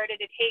really started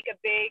to take a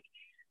big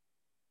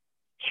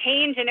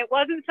change. And it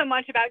wasn't so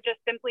much about just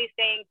simply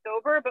staying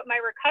sober, but my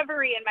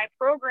recovery and my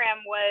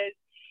program was,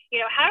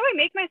 how do I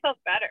make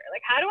myself better?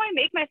 Like, how do I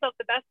make myself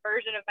the best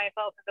version of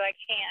myself that I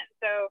can?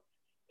 So,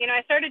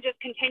 I started just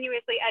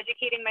continuously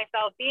educating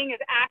myself, being as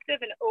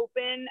active and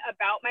open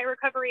about my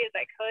recovery as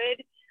I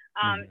could,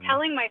 Mm-hmm.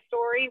 telling my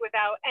story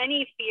without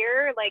any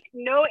fear, like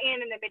no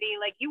anonymity.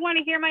 Like, you want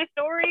to hear my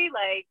story?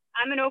 Like,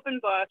 I'm an open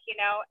book,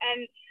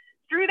 and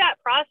through that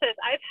process,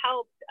 I've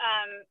helped,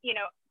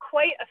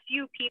 quite a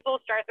few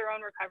people start their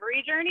own recovery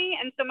journey.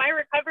 And so my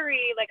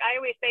recovery, like I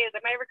always say, is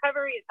like my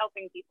recovery is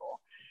helping people.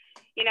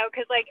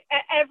 Because like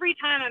every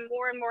time I'm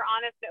more and more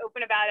honest and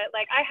open about it,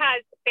 like I've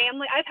had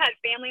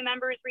family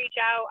members reach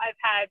out. I've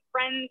had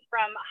friends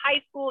from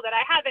high school that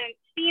I haven't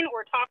seen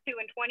or talked to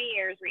in 20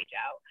 years reach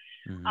out.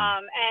 Mm-hmm.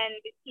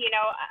 And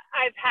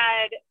I've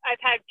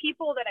had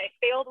people that I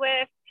failed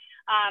with,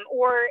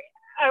 or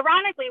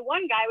ironically,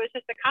 one guy was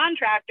just a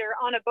contractor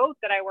on a boat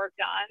that I worked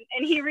on.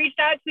 And he reached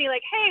out to me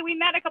like, hey, we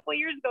met a couple of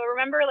years ago.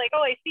 Remember? Like,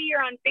 oh, I see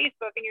you're on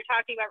Facebook and you're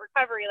talking about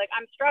recovery. Like,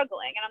 I'm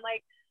struggling. And I'm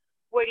like,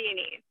 what do you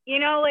need? You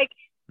know, like,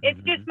 it's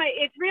just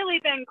it's really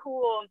been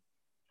cool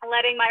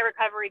letting my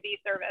recovery be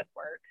service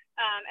work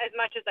as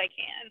much as I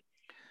can.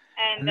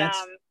 And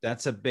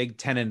that's a big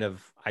tenet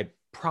of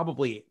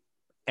probably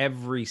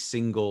every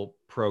single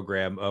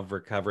program of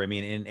recovery. I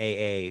mean, in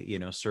AA, you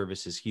know,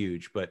 service is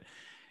huge, but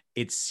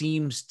it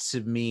seems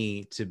to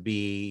me to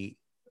be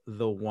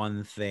the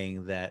one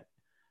thing that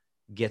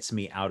gets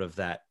me out of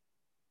that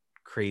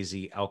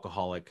crazy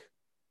alcoholic,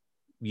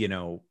 you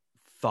know,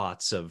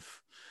 thoughts of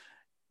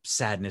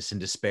sadness and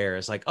despair.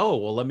 Is like, oh,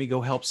 well, let me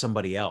go help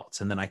somebody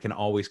else. And then I can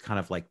always kind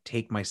of like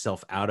take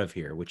myself out of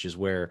here, which is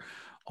where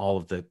all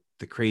of the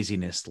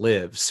craziness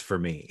lives for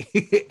me.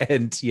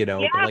 And, you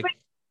know,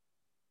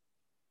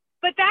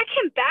 but that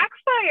can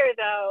backfire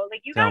though.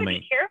 Like, you got to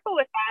be careful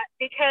with that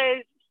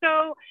because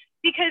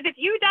if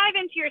you dive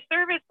into your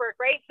service work,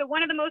 right? So one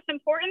of the most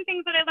important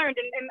things that I learned,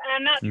 and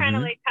I'm not trying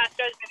to like pass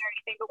judgment or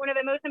anything, but one of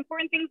the most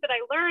important things that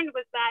I learned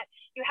was that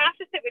you have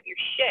to sit with your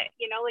shit,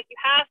 you know, like you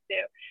have to.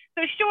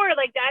 So sure,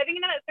 like diving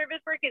into that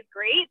service work is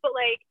great, but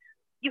like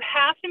you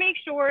have to make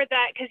sure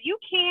that, because you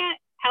can't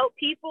help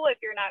people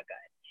if you're not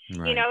good.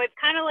 Right. You know, it's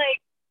kind of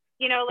like,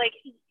 you know, like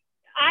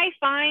I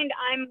find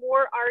I'm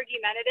more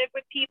argumentative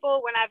with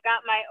people when I've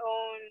got my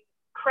own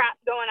crap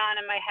going on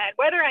in my head,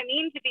 whether I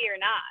mean to be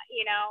or not,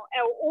 you know,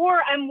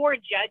 or I'm more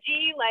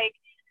judgy. Like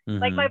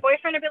my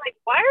boyfriend would be like,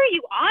 why are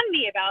you on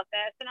me about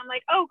this? And I'm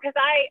like, oh, because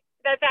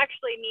that's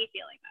actually me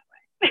feeling that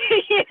way.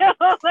 You know,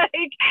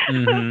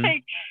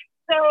 like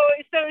so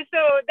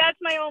that's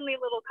my only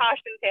little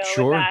caution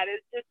tale with that,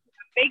 is just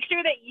make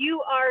sure that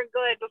you are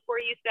good before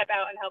you step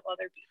out and help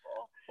other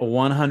people.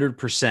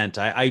 100%.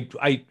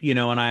 I you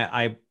know, and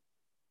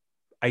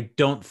I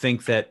don't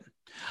think that,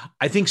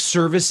 I think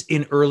service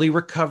in early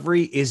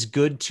recovery is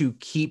good to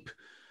keep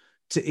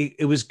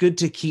it was good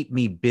to keep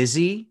me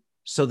busy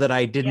so that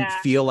I didn't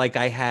feel like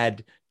I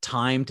had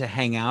time to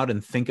hang out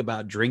and think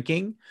about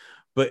drinking.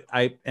 But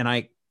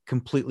I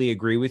completely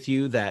agree with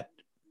you that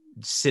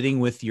sitting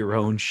with your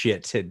own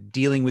shit,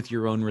 dealing with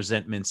your own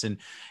resentments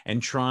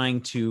and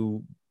trying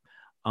to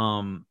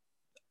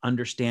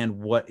understand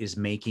what is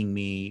making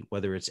me,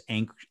 whether it's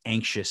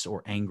anxious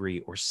or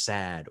angry or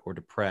sad or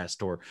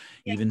depressed or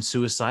even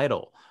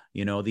suicidal.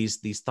 You know,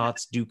 these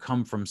thoughts do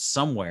come from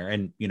somewhere.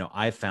 And, you know,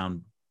 I've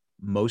found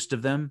most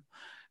of them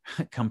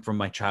come from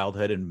my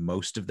childhood and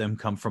most of them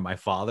come from my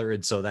father.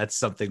 And so that's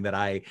something that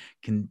I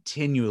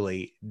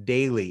continually,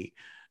 daily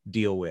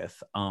deal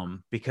with,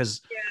 because,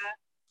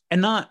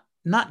 and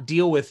not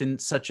deal with in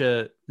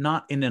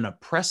not in an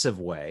oppressive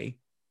way.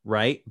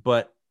 Right.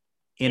 But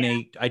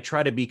I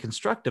try to be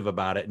constructive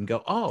about it and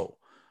go, oh,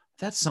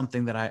 that's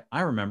something that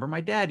I remember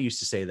my dad used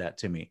to say that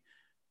to me.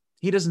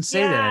 He doesn't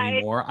say that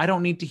anymore. I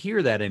don't need to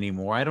hear that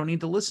anymore. I don't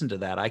need to listen to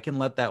that. I can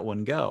let that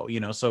one go, you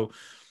know, so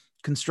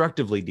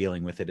constructively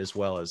dealing with it, as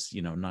well as,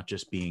 you know, not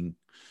just being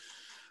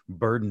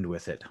burdened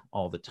with it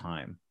all the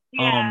time.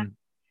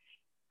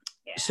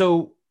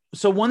 So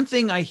one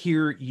thing I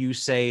hear you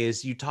say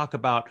is you talk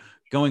about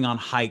going on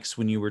hikes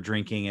when you were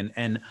drinking,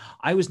 and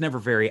I was never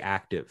very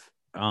active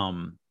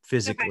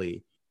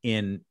physically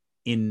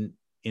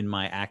in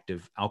my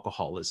active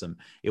alcoholism.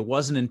 It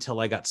wasn't until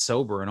I got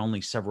sober and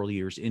only several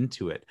years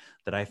into it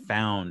that I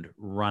found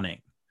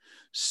running.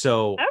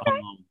 So,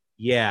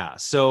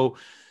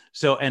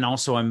 so, and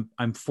also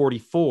I'm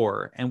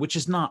 44, and which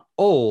is not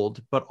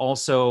old, but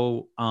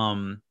also,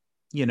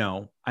 you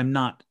know,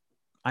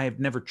 I have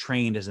never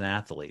trained as an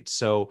athlete.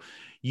 So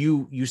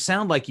you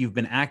sound like you've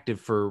been active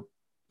for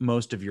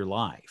most of your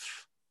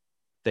life.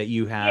 That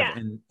you have,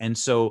 and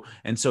so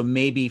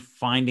maybe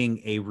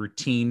finding a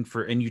routine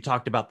for, and you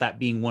talked about that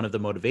being one of the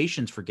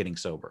motivations for getting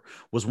sober,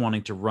 was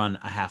wanting to run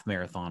a half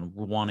marathon,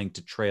 wanting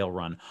to trail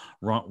run,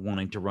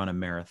 wanting to run a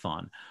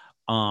marathon.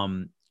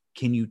 Can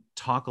you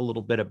talk a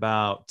little bit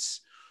about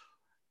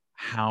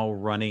how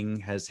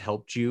running has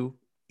helped you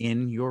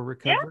in your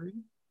recovery?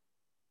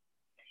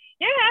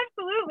 Yeah,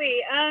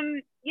 absolutely.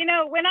 You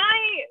know, when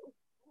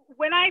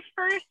I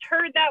first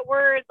heard that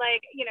word,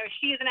 like, you know,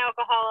 she's an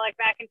alcoholic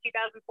back in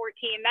 2014,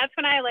 that's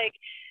when I like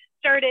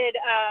started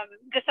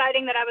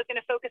deciding that I was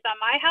going to focus on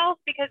my health,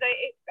 because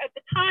at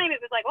the time it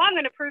was like, well, I'm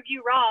going to prove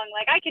you wrong.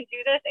 Like, I can do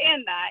this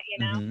and that, you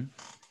know?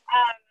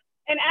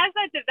 And as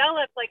that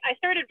developed, like I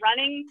started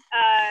running,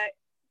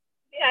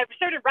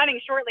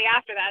 shortly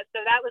after that. So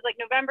that was like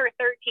November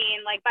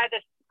 13, like by the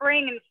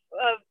spring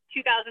of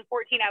 2014,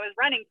 I was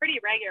running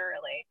pretty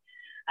regularly.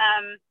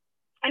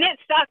 And it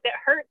sucked. It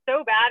hurt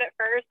so bad at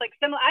first. Like,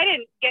 I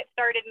didn't get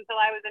started until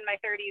I was in my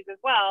 30s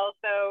as well.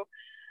 So,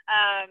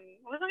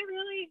 was I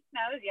really?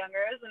 No, I was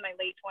younger. I was in my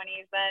late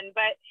 20s then.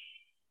 But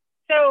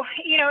so,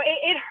 you know,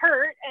 it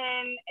hurt,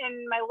 and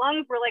my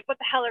lungs were like, "What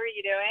the hell are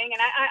you doing?" And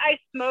I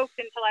smoked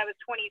until I was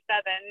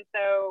 27.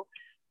 So,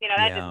 you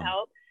know, that didn't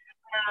help.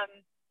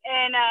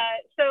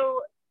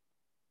 So,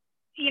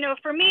 you know,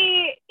 for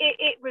me,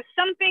 it was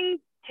something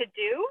to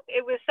do.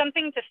 It was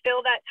something to fill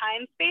that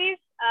time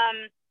space.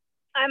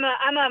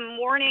 I'm a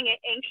morning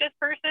anxious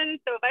person.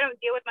 So if I don't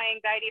deal with my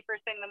anxiety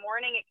first thing in the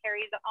morning, it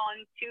carries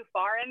on too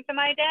far into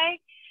my day.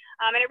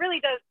 And it really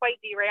does quite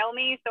derail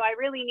me. So I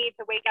really need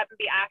to wake up and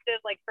be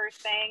active, like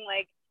first thing.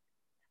 Like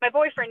my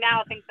boyfriend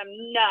now thinks I'm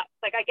nuts.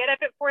 Like I get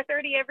up at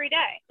 4:30 every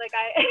day. Like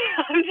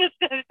I'm just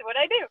that's what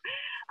I do.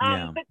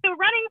 Yeah. But so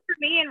running for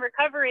me in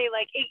recovery,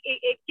 like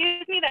it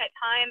gives me that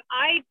time.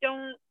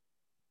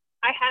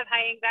 I have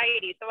high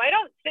anxiety, so I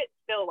don't sit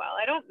still well.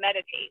 I don't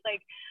meditate. Like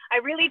I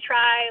really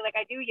try, like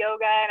I do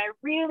yoga and I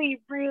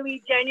really,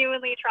 really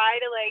genuinely try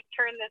to like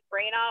turn this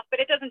brain off, but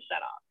it doesn't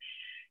shut off.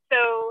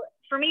 So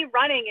for me,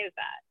 running is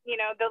that,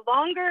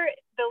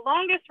 the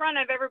longest run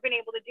I've ever been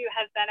able to do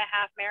has been a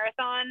half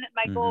marathon.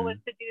 My goal was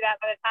to do that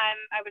by the time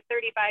I was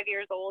 35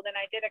 years old, and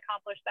I did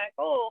accomplish that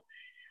goal.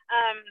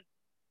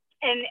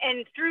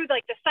 And through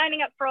like the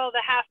signing up for all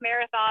the half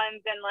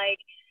marathons and like,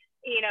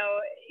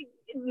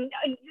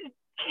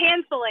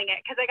 canceling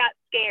it because I got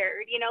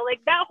scared,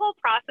 like that whole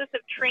process of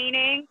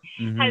training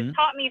has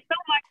taught me so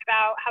much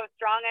about how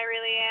strong I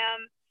really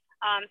am.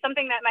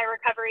 Something that my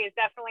recovery has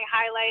definitely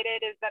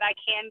highlighted is that I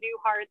can do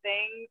hard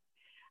things.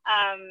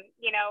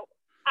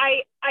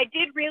 I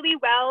did really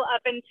well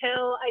up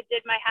until I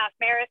did my half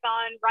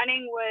marathon.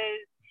 Running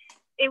was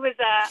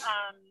a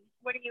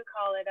what do you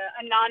call it?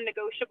 A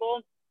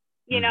non-negotiable.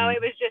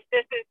 It was just,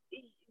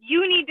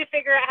 you need to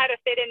figure out how to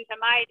fit into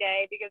my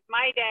day, because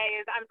my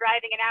day is I'm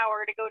driving an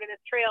hour to go to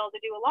this trail to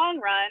do a long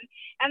run,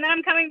 and then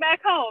I'm coming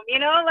back home,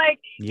 like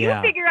you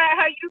figure out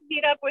how you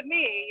meet up with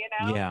me,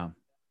 Yeah.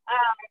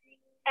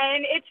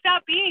 And it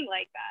stopped being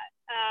like that.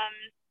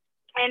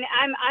 And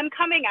I'm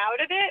coming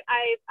out of it.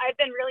 I've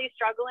been really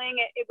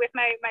struggling with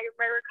my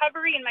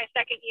recovery in my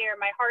second year.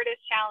 My hardest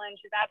challenge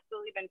has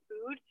absolutely been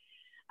food.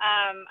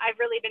 I've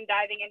really been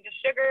diving into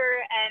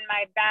sugar and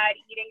my bad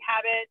eating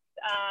habits.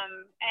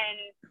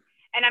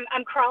 And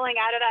I'm crawling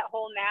out of that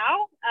hole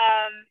now.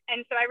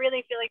 And so I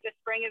really feel like the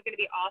spring is going to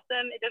be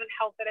awesome. It doesn't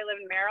help that I live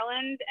in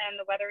Maryland and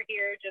the weather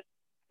here just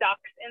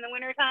sucks in the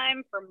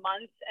wintertime for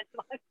months and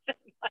months and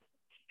months.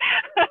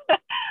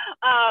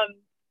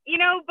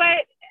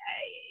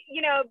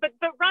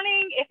 But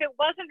running, if it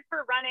wasn't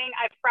for running,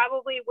 I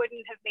probably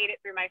wouldn't have made it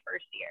through my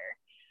first year.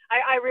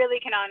 I really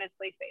can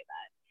honestly say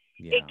that.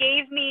 Yeah. It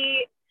gave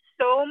me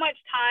so much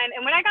time.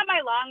 And when I got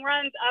my long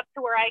runs up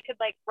to where I could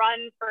like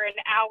run for an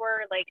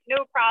hour, like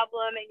no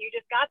problem, and you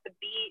just got the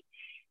beat,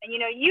 and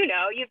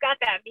you've got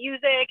that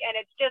music and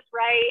it's just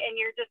right, and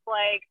you're just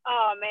like,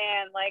 oh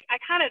man, like I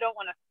kind of don't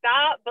want to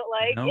stop, but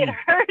like it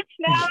hurts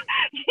now.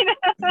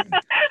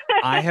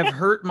 I have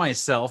hurt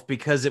myself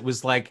because it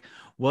was like,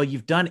 well,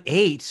 you've done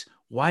 8.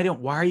 Why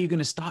are you going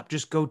to stop?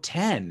 Just go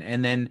 10.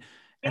 And then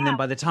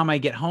by the time I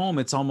get home,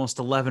 it's almost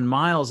 11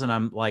 miles and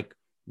I'm like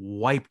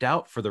wiped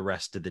out for the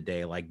rest of the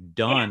day, like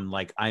done.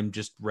 Like I'm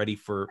just ready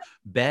for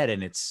bed,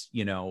 and it's,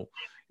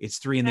 it's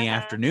 3 in the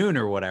afternoon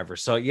or whatever.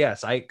 So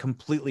yes, I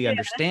completely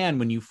understand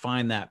when you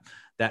find that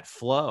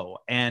flow.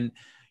 And,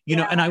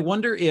 and I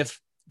wonder if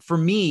for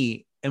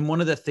me, and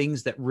one of the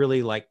things that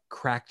really like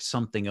cracked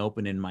something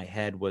open in my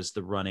head was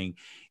the running,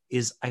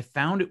 is I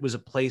found it was a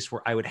place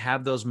where I would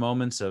have those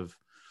moments of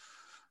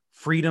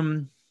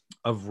freedom,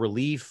 of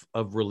relief,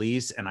 of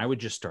release, and I would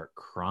just start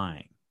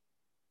crying.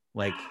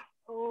 Like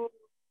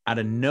out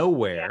of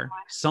nowhere,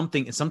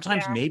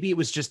 sometimes maybe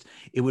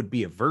it would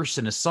be a verse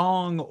in a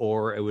song,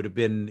 or it would have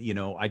been,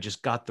 I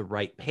just got the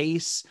right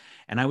pace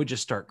and I would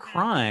just start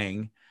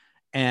crying,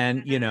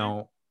 and,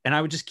 and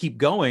I would just keep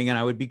going and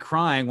I would be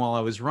crying while I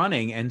was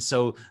running. And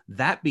so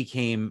that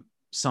became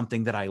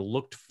something that I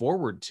looked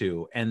forward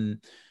to,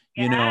 and,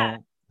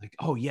 like,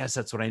 oh yes,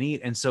 that's what I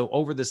need. And so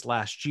over this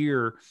last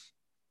year,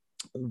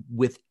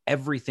 with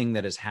everything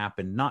that has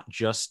happened, not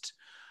just,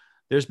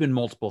 there's been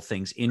multiple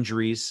things.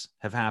 Injuries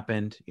have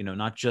happened,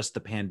 not just the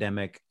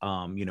pandemic.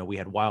 We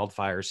had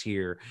wildfires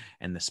here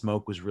and the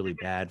smoke was really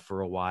bad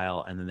for a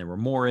while. And then there were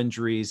more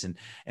injuries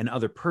and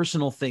other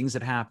personal things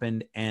that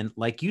happened. And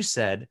like you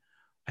said,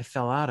 I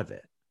fell out of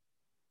it.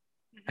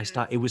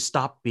 It was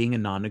stopped being a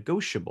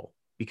non-negotiable,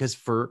 because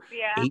for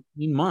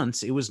 18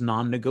 months, it was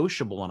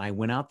non-negotiable. And I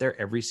went out there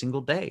every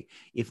single day,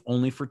 if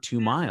only for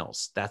 2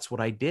 miles. That's what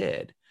I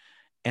did.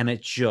 And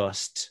it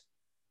just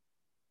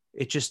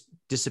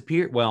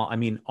disappeared. Well, I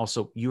mean,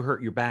 also you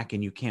hurt your back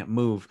and you can't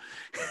move,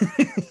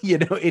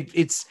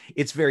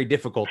 it's very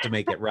difficult to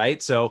make it right.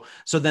 So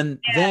then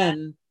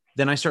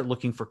I start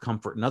looking for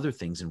comfort in other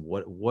things. And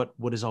what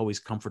has always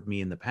comforted me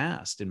in the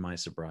past in my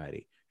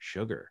sobriety?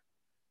 Sugar,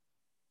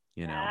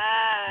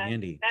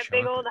 candy, that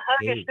big old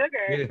hug of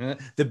sugar.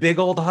 The big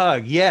old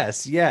hug.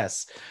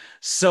 Yes.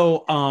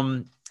 So,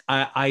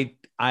 I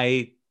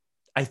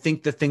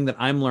think the thing that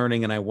I'm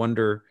learning, and I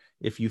wonder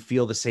if you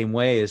feel the same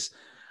way, is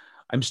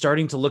I'm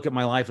starting to look at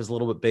my life as a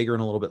little bit bigger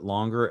and a little bit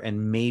longer.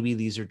 And maybe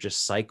these are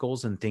just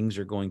cycles and things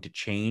are going to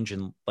change.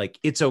 And like,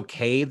 it's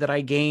okay that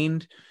I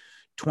gained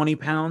 20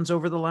 pounds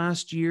over the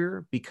last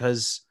year,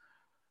 because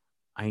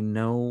I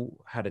know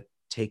how to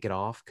take it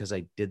off, because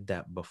I did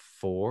that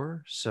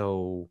before.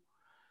 So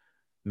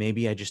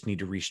maybe I just need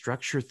to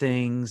restructure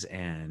things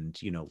and,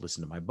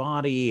 listen to my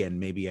body. And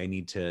maybe I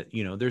need to,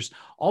 there's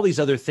all these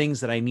other things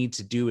that I need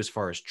to do as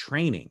far as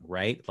training,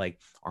 right? Like,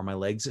 are my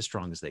legs as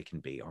strong as they can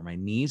be? Are my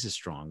knees as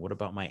strong? What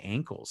about my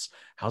ankles?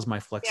 How's my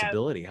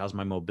flexibility? How's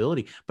my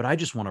mobility? But I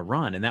just want to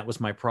run. And that was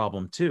my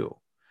problem too,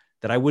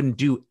 that I wouldn't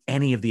do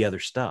any of the other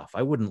stuff.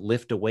 I wouldn't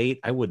lift a weight.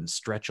 I wouldn't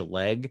stretch a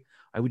leg.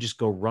 I would just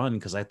go run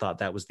because I thought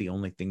that was the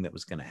only thing that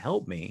was going to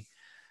help me.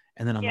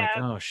 And then I'm like,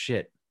 oh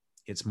shit,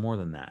 it's more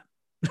than that.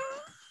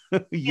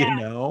 Yeah,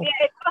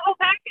 it's the whole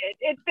package.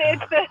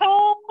 It's the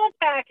whole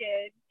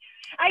package.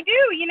 I do,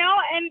 and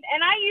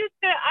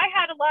I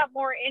had a lot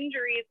more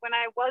injuries when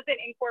I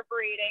wasn't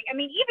incorporating. I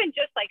mean, even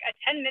just like a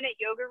 10-minute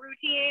yoga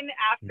routine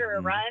after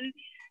a run,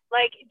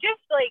 like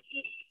just like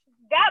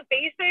that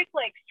basic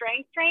like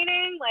strength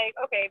training, like,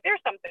 okay,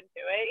 there's something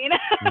to it,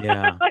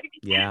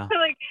 Yeah.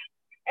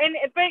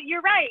 But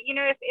you're right.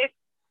 If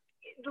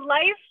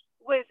life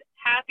was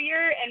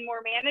happier and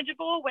more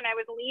manageable when I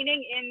was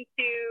leaning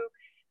into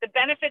the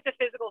benefits of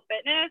physical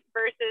fitness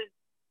versus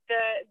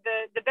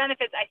the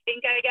benefits I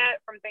think I get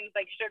from things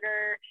like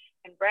sugar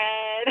and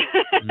bread,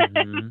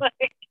 and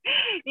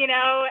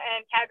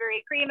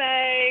Cadbury cream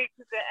eggs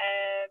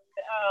and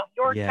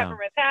York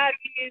peppermint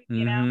patties,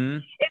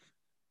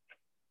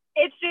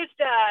 it's just,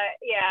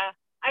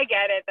 I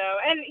get it though.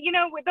 And,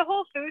 with the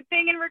whole food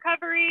thing in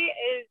recovery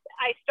is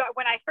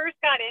when I first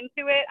got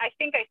into it, I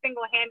think I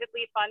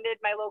single-handedly funded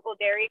my local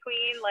Dairy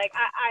Queen. Like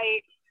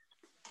I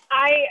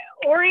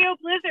Oreo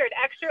Blizzard,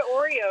 extra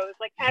Oreos,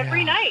 like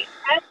every night.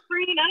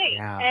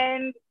 Yeah.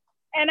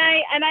 And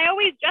I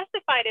always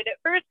justified it at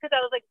first because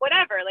I was like,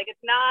 whatever, like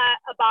it's not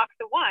a box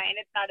of wine,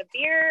 it's not a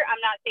beer,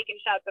 I'm not taking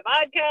shots of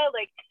vodka.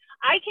 Like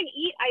I can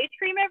eat ice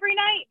cream every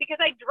night because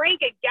I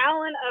drank a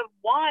gallon of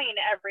wine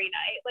every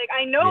night. Like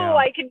I know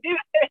I can do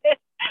this.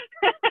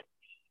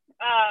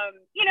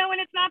 And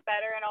it's not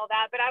better and all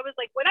that, but I was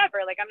like,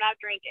 whatever, like I'm not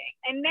drinking.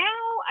 And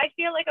now I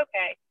feel like,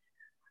 okay,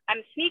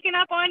 I'm sneaking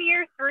up on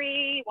year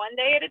 3, one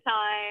day at a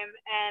time.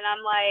 And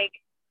I'm like,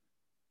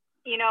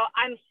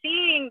 I'm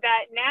seeing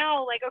that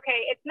now, like,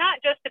 okay, it's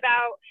not just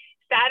about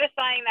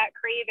satisfying that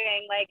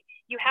craving. Like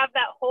you have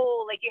that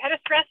whole, like you had a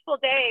stressful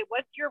day.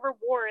 What's your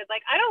reward?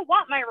 Like, I don't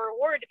want my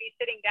reward to be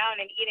sitting down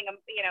and eating a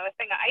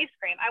thing of ice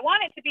cream. I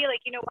want it to be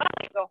like, what?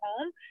 Like, go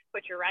home,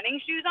 put your running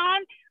shoes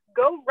on,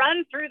 go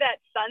run through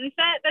that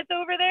sunset that's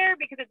over there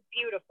because it's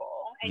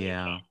beautiful. And you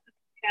can,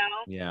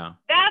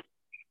 that's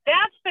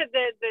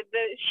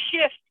the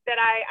shift that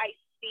I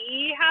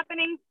see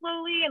happening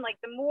slowly. And like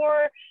the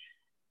more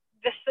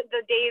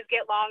the days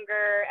get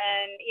longer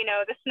and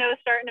the snow's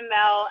starting to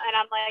melt and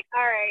I'm like,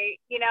 all right,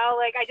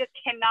 like I just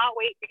cannot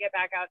wait to get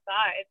back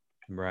outside.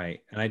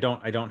 Right. And I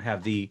don't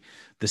have the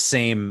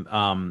same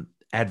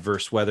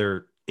adverse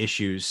weather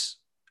issues,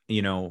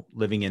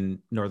 living in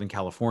Northern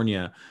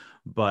California,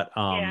 but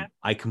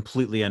I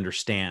completely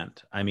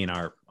understand. I mean,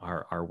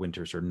 our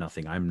winters are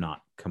nothing. I'm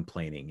not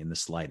complaining in the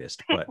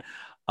slightest, but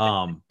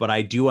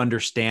I do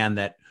understand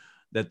that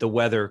the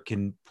weather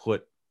can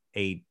put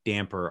a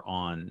damper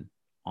on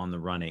the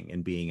running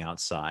and being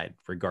outside,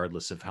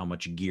 regardless of how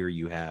much gear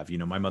you have.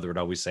 My mother would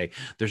always say,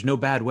 there's no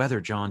bad weather,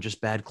 John,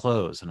 just bad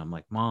clothes. And I'm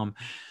like, Mom,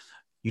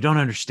 you don't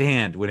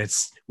understand when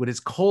it's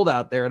cold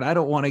out there and I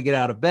don't want to get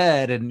out of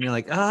bed. And you're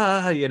like,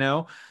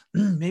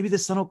 maybe the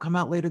sun will come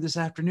out later this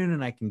afternoon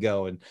and I can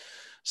go. And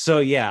so,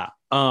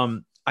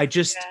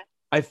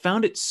 I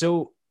found it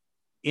so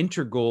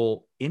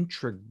integral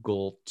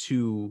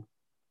to,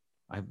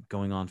 I'm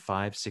going on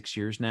 5-6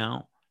 years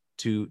now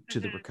to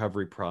the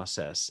recovery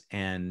process.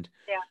 And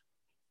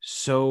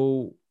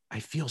so I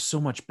feel so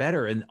much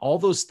better. And all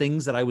those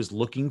things that I was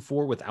looking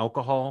for with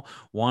alcohol,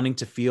 wanting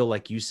to feel,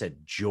 like you said,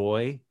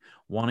 joy,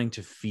 wanting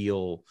to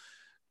feel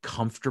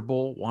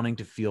comfortable, wanting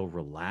to feel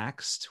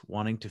relaxed,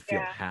 wanting to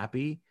feel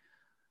happy.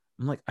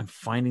 I'm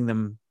finding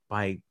them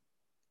by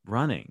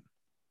running.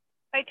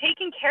 By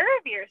taking care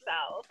of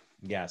yourself.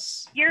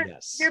 Yes. You're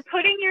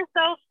putting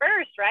yourself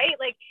first, right?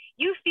 Like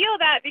you feel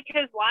that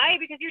because why?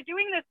 Because you're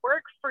doing this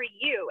work for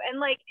you. And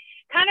like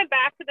kind of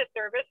back to the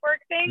service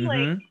work thing,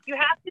 like you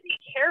have to be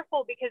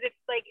careful because it's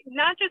like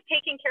not just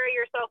taking care of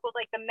yourself with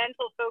like the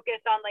mental focus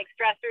on like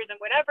stressors and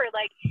whatever,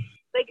 like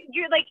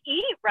you're like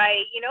eat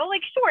right,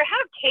 like sure,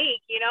 have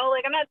cake,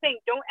 like I'm not saying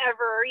don't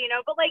ever,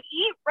 but like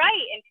eat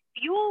right and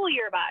fuel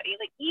your body,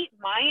 like eat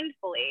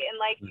mindfully. And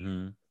like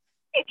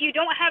if you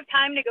don't have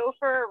time to go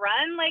for a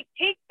run, like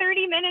take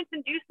 30 minutes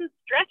and do some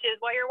stretches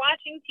while you're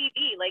watching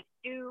TV, like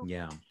do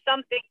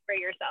something for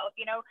yourself.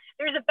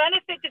 There's a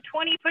benefit to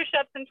 20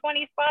 push-ups and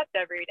 20 squats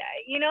every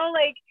day,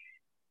 like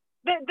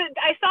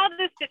I saw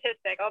this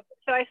statistic.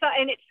 So I saw,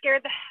 and it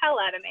scared the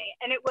hell out of me.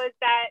 And it was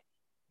that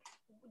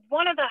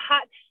one of the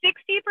 60%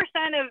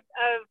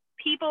 of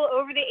people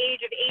over the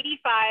age of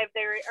 85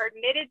 that are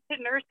admitted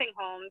to nursing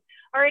homes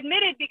are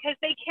admitted because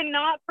they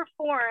cannot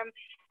perform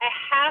a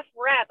half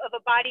rep of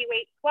a body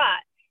weight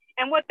squat.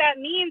 And what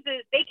that means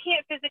is they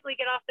can't physically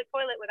get off the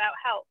toilet without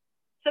help.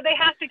 So they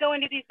have to go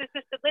into these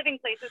assisted living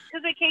places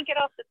because they can't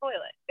get off the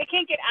toilet. They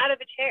can't get out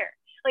of a chair.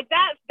 Like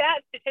that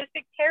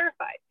statistic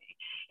terrifies me,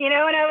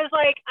 know, and I was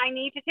like, I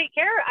need to take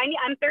care.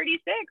 I'm 36.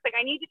 Like,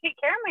 I need to take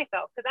care of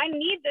myself because I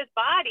need this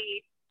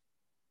body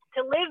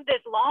to live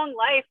this long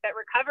life that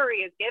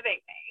recovery is giving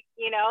me.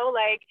 You know,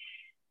 like,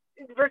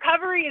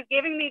 recovery is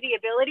giving me the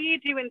ability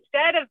to,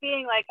 instead of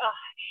being like, oh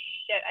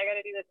shit, I got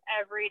to do this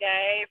every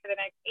day for the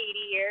next 80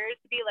 years,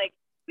 to be like,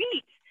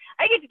 sweet,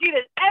 I get to do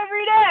this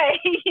every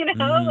day. You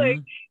know, like,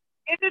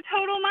 it's a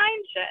total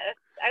mind shift.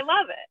 I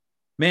love it.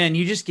 Man,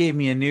 you just gave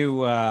me a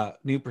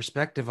new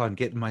perspective on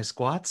getting my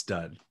squats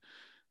done.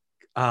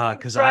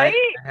 Because Right?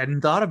 I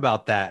hadn't thought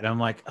about that. And I'm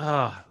like,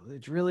 oh,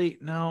 it's really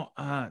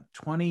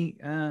 20,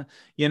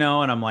 you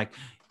know, and I'm like,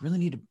 you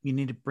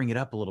need to bring it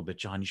up a little bit,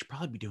 John. You should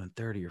probably be doing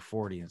 30 or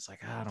 40. And it's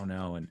like, I don't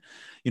know. And,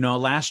 you know,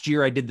 last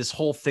year I did this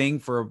whole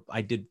thing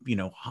I did,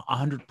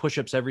 100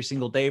 push-ups every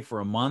single day for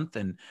a month,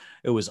 and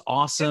it was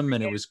awesome.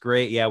 And it was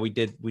great. Yeah, we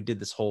did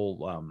this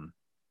whole,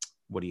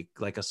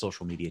 like a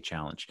social media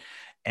challenge.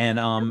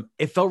 And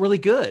it felt really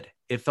good.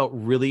 It felt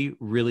really,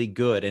 really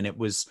good. And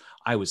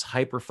I was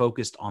hyper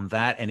focused on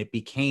that, and it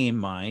became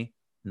my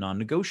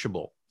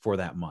non-negotiable for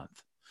that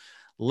month.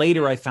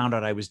 Later, I found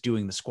out I was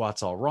doing the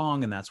squats all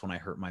wrong, and that's when I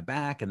hurt my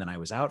back. And then I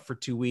was out for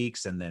 2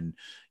 weeks, and then,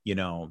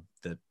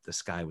 the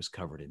sky was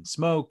covered in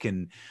smoke.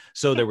 And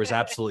so there was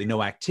absolutely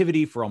no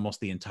activity for almost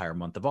the entire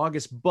month of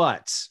August.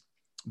 But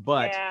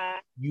Yeah.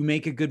 you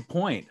make a good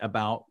point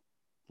about,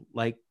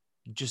 like,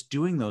 just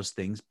doing those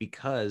things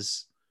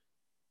because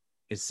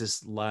it's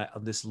this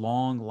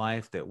long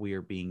life that we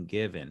are being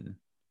given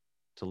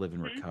to live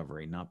in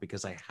recovery, not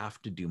because I have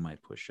to do my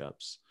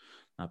push-ups,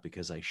 not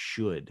because I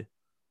should,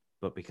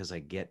 but because I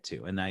get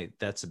to. And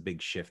that's a big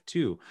shift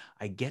too.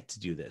 I get to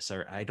do this,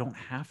 or I don't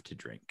have to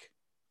drink.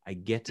 I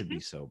get to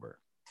be sober.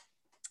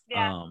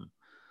 Yeah.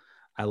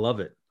 I love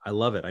it. I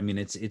love it. I mean,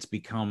 it's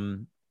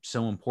become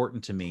so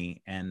important to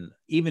me. And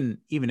even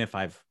if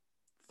I've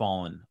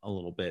fallen a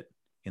little bit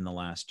in the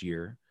last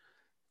year,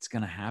 it's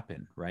going to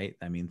happen, right?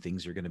 I mean,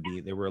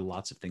 there were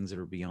lots of things that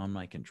are beyond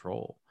my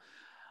control.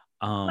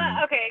 Well,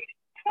 okay.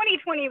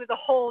 2020 was a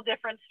whole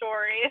different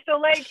story. So,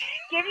 like,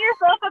 give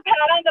yourself a pat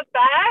on the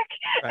back,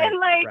 and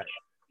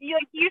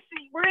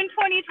we're in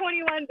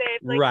 2021,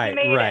 babe. Like, you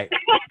made it.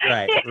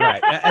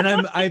 Right.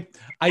 And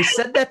I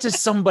said that to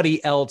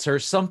somebody else or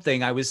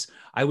something. I was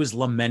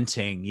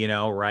lamenting,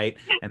 right?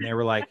 And they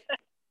were like,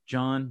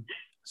 John,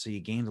 so you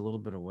gained a little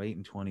bit of weight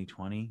in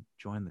 2020,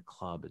 join the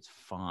club. It's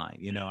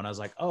fine. And I was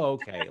like, oh,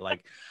 okay.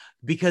 Like,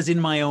 because in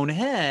my own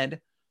head,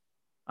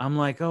 I'm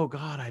like, oh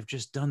God, I've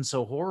just done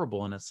so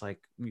horrible. And it's like,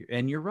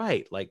 and you're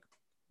right. Like,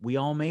 we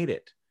all made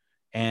it,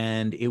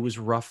 and it was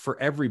rough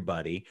for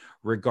everybody,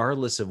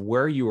 regardless of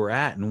where you were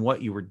at and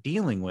what you were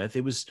dealing with.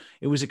 It was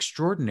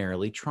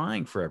extraordinarily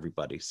trying for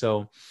everybody.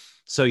 So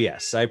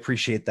yes, I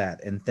appreciate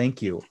that. And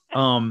thank you.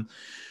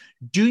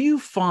 Do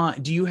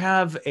you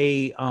have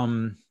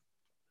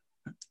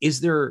is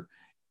there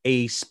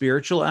a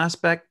spiritual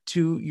aspect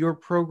to your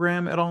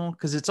program at all?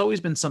 Because it's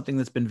always been something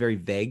that's been very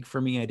vague for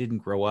me. I didn't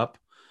grow up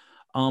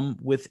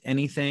with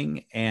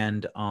anything,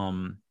 and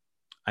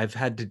I've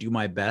had to do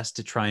my best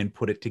to try and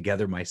put it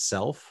together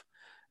myself.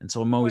 And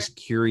so I'm always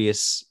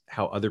curious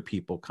how other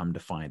people come to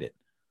find it.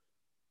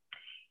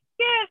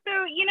 Yeah,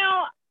 so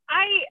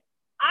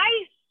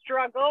I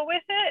struggle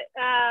with it.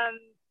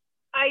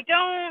 I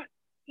don't,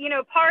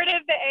 part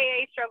of the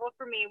AA struggle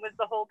for me was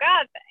the whole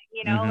God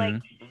thing,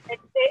 like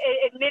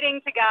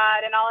admitting to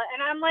God and all.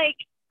 And I'm like,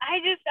 I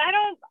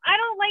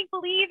don't like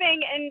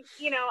believing. And,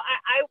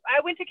 I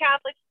went to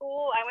Catholic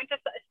school. I went to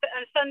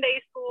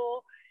Sunday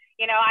school.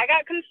 I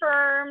got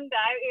confirmed.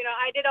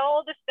 I did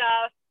all the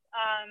stuff.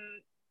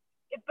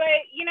 But,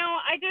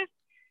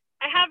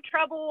 I have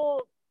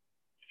trouble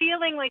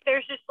feeling like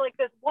there's just like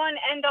this one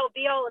end all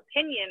be all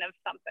opinion of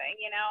something,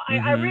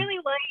 I really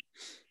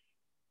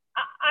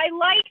I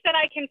like that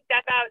I can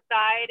step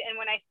outside, and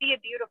when I see a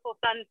beautiful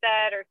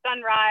sunset or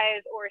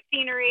sunrise or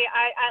scenery,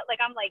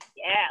 I'm like,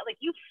 yeah,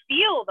 like you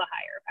feel the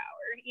higher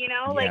power,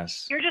 like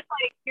yes. you're just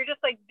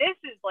like, this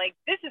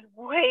is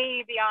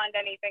way beyond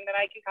anything that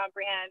I can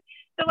comprehend.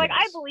 So like,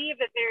 yes. I believe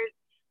that there's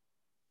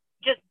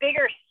just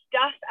bigger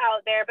stuff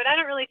out there, but I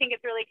don't really think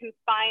it's really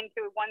confined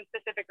to one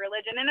specific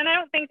religion. And then I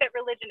don't think that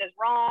religion is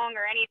wrong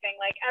or anything.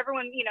 Like,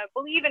 everyone,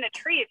 believe in a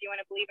tree if you want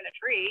to believe in a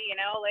tree,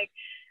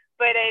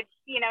 but it's,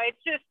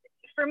 it's just,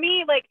 for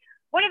me, like,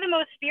 one of the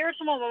most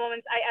spiritual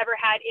moments I ever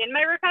had in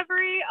my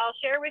recovery, I'll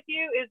share with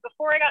you, is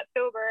before I got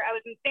sober. I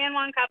was in San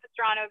Juan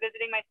Capistrano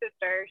visiting my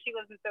sister. She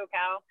lives in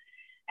SoCal.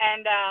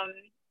 And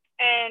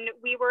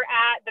we were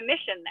at the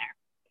mission there.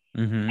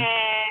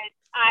 And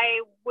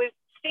I was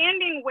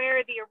standing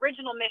where the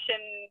original mission,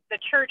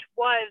 the church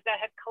was,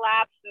 that had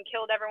collapsed and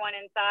killed everyone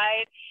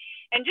inside.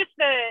 And just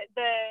the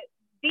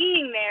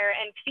being there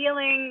and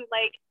feeling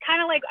like,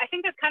 kind of like, I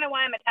think that's kind of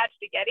why I'm attached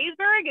to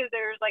Gettysburg, is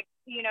there's like,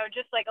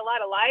 just like a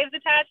lot of lives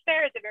attached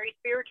there. It's a very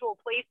spiritual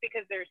place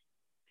because there's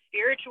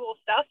spiritual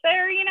stuff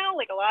there,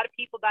 like a lot of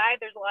people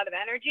died. There's a lot of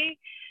energy.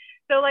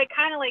 So like,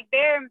 kind of like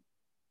there,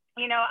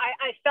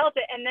 I felt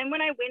it. And then when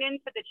I went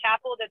into the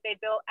chapel that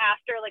they built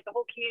after, like, the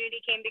whole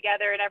community came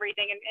together and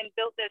everything and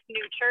built this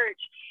new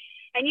church,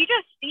 And you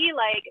just see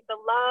like the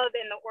love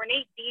and the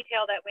ornate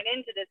detail that went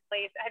into this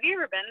place. Have you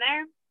ever been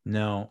there?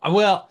 No.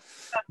 Well,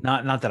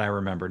 not that I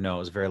remember. No, it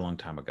was a very long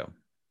time ago.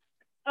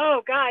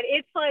 Oh God,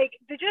 it's like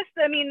the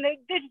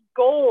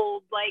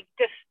gold like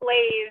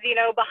displays,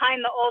 behind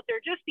the altar,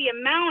 just the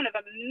amount of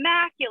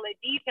immaculate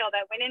detail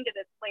that went into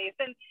this place.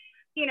 And,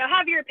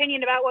 have your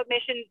opinion about what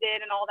missions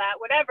did and all that,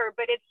 whatever.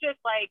 But it's just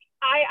like,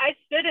 I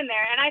stood in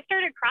there and I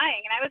started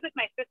crying, and I was with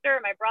my sister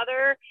and my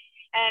brother,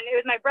 and it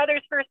was my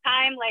brother's first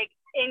time like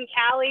in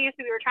Cali.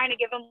 So we were trying to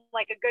give him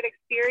like a good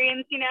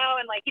experience,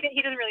 and like he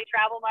doesn't really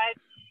travel much.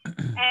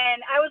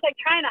 And I was like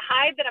trying to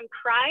hide that I'm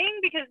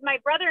crying because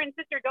my brother and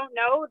sister don't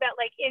know that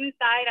like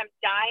inside I'm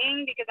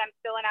dying because I'm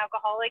still an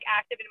alcoholic,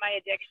 active in my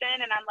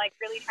addiction. And I'm like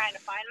really trying to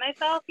find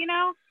myself.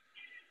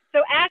 So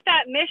at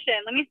that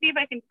mission, let me see if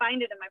I can find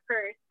it in my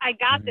purse. I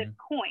got this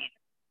coin.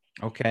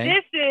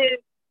 Okay.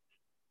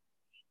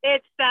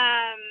 It's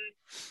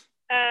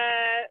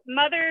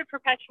Mother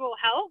Perpetual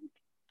Help.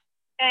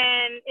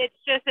 And it's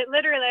just, it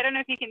literally, I don't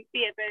know if you can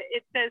see it, but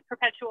it says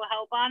Perpetual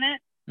Help on it.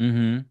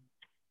 Mm-hmm.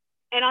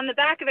 And on the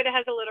back of it, it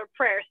has a little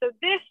prayer. So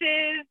this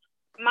is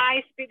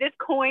this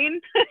coin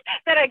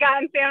that I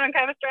got in San Juan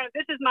Capistrano.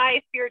 This is my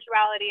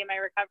spirituality and my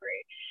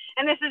recovery.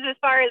 And this is as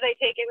far as I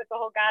take it with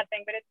the whole God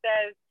thing. But it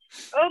says,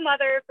 "Oh,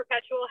 Mother,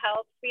 Perpetual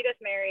Help,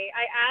 sweetest Mary,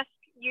 I ask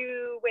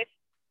you with,"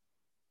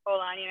 hold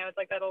on, it's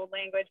like that old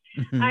language.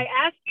 Mm-hmm. "I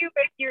ask you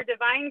with your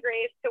divine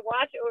grace to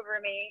watch over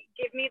me.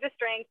 Give me the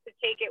strength to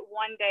take it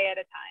one day at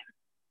a time."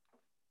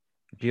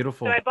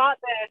 Beautiful. So I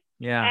bought this.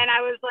 Yeah. And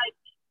I was like,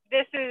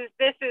 this is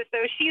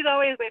so she's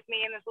always with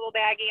me in this little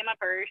baggie in my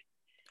purse.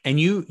 And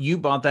you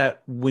bought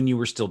that when you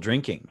were still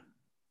drinking.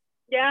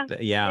 Yeah.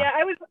 Yeah.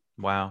 I was.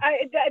 Wow.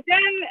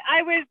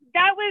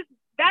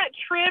 That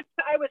trip.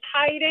 I was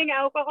hiding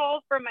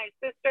alcohol from my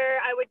sister.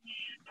 I would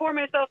pour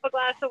myself a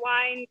glass of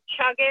wine,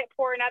 chug it,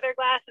 pour another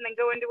glass, and then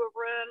go into a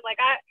room.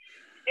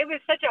 It was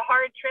such a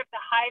hard trip to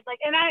hide.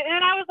 And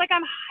I was like,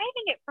 I'm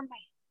hiding it from my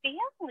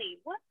family.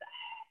 What the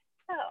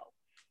hell?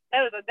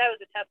 That was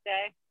a tough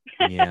day.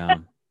 Yeah.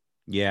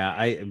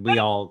 Yeah. We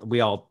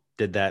all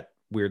did that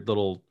weird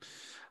little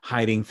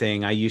hiding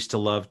thing. I used to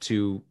love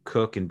to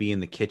cook and be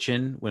in the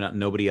kitchen when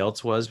nobody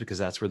else was, because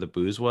that's where the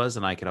booze was.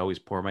 And I could always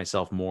pour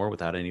myself more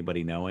without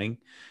anybody knowing.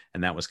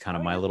 And that was kind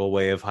of my little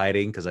way of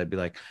hiding. Cause I'd be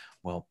like,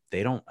 well,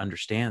 they don't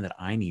understand that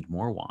I need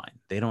more wine.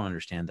 They don't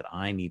understand that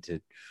I need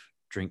to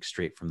drink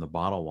straight from the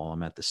bottle while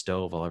I'm at the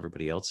stove, while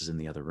everybody else is in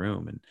the other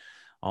room, and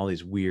all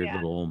these weird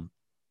little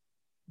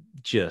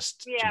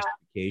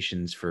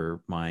justifications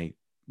for my,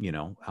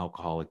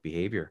 alcoholic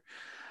behavior.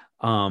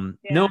 No,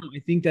 I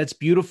think that's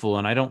beautiful.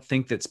 And I don't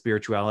think that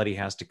spirituality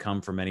has to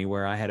come from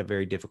anywhere. I had a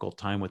very difficult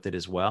time with it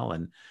as well.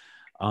 And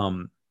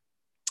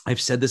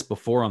I've said this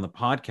before on the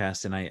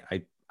podcast, and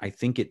I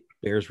think it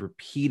bears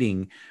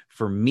repeating.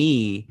 For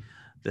me,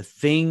 the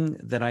thing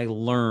that I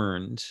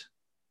learned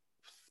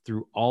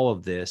through all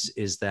of this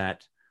is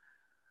that,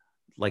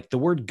 like, the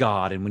word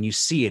God, and when you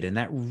see it, and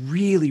that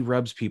really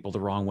rubs people the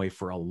wrong way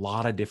for a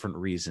lot of different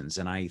reasons.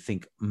 And I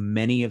think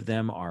many of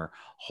them are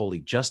wholly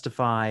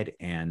justified.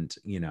 And,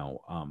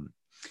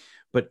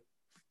 but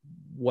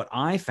what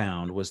I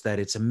found was that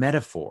it's a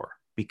metaphor,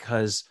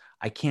 because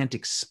I can't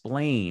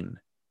explain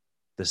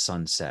the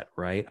sunset,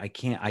 right? I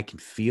can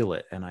feel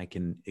it and I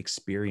can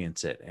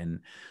experience it.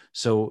 And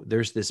so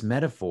there's this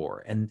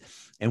metaphor. And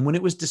when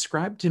it was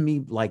described to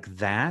me like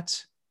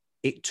that,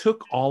 it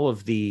took all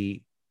of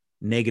the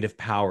negative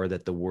power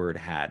that the word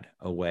had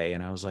away.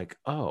 And I was like,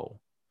 oh,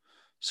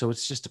 so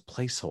it's just a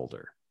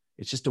placeholder.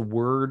 It's just a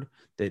word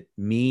that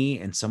me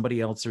and somebody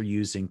else are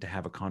using to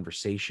have a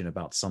conversation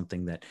about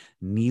something that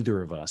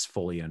neither of us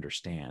fully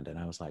understand. And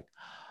I was like,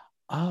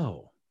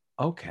 oh,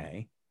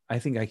 okay, I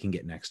think I can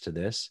get next to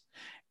this.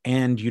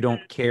 And you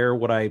don't care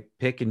what I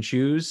pick and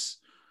choose?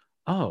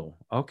 Oh,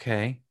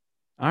 okay.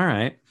 All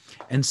right.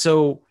 And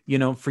so,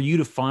 for you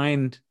to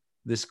find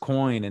this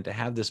coin and to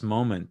have this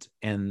moment,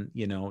 and,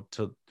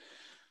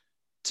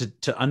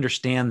 to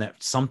understand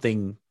that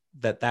something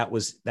that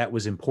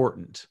was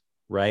important,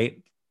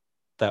 right?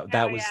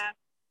 That was,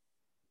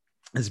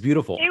 it's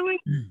beautiful. It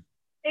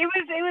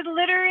was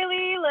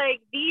literally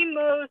like the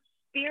most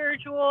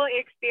spiritual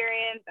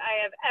experience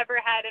I have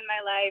ever had in my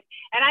life.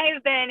 And I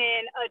have been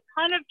in a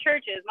ton of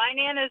churches. My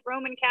Nana's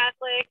Roman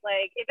Catholic.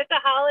 Like, if it's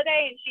a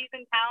holiday and she's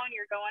in town,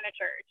 you're going to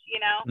church,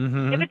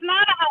 Mm-hmm. If it's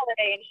not a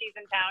holiday and she's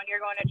in town, you're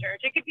going to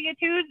church. It could be a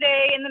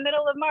Tuesday in the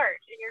middle of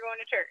March and you're going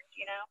to church,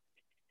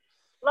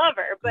 Love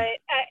her.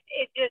 But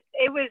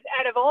it was,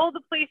 out of all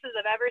the places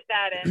I've ever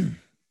sat in,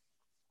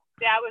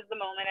 that was the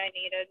moment I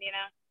needed,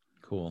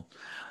 Cool.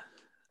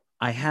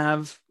 I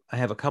have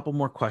a couple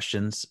more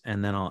questions,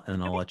 and then I'll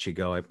let you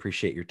go. I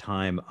appreciate your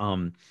time.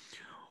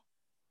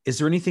 Is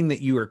there anything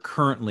that you are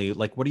currently,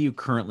 like, what are you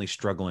currently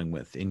struggling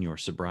with in your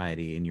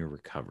sobriety, in your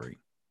recovery?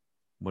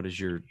 What is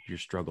your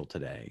struggle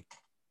today?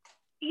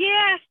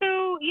 Yeah. So,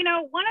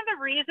 one of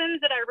the reasons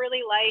that I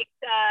really liked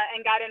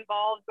and got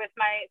involved with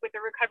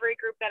the recovery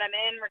group that I'm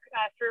in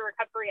through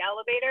Recovery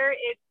Elevator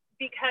is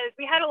because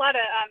we had a lot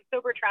of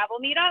sober travel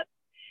meetups.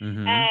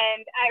 Mm-hmm.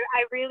 And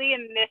I really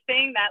am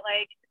missing that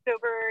like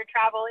sober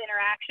travel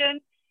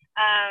interaction.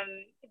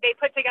 They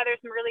put together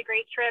some really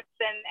great trips,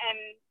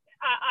 and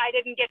I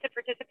didn't get to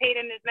participate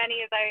in as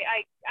many as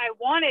I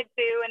wanted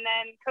to. And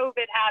then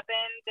COVID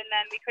happened, and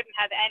then we couldn't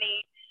have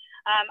any.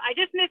 I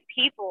just miss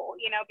people,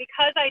 you know,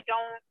 because I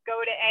don't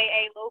go to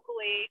AA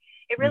locally.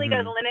 It really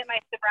does limit my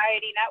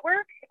sobriety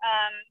network.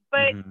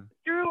 But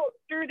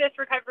through this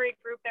recovery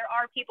group, there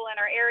are people in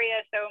our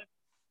area. So,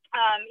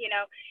 you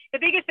know,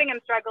 the biggest thing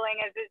I'm struggling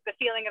is the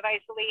feeling of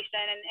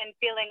isolation and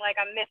feeling like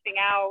I'm missing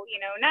out, you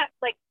know, not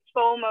like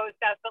FOMO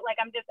stuff, but like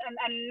I'm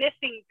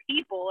missing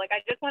people. Like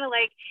I just want to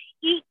like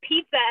eat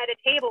pizza at a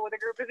table with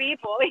a group of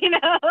people, you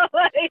know,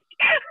 like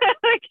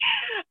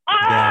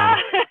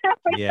Yeah.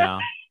 Yeah.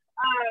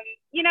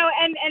 you know,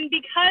 and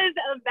because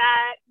of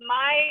that,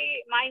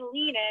 my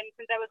lean in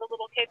since I was a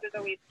little kid was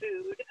always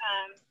food.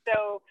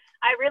 So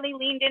I really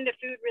leaned into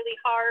food really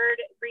hard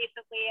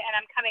recently, and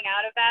I'm coming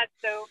out of that.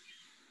 So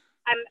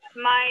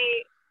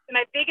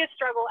my biggest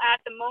struggle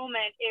at the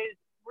moment is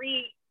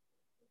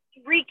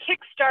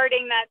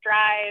kickstarting that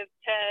drive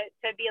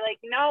to be like,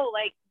 no,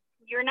 like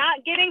you're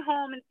not getting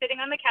home and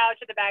sitting on the couch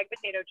with a bag of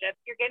potato chips.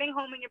 You're getting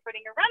home and you're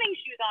putting your running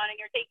shoes on and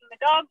you're taking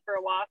the dog for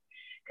a walk,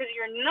 because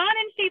you're not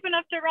in shape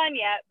enough to run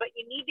yet, but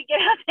you need to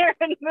get out there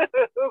and move,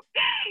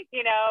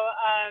 you know.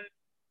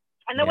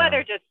 And the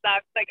weather just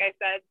sucks, like I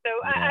said. So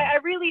I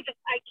really just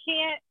I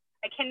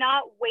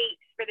cannot wait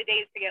for the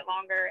days to get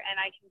longer and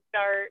I can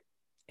start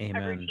a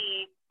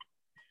routine.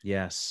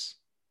 Yes.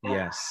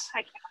 Yes.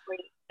 I can't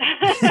wait.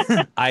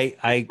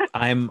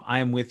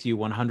 I'm with you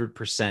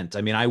 100%.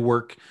 I mean, I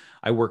work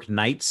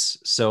nights,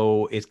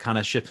 so it's kind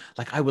of shift.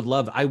 Like I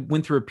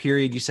went through a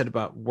period, you said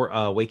about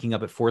waking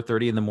up at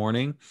 4:30 in the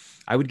morning.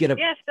 I would get up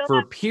for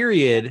a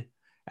period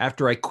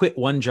after I quit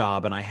one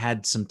job and I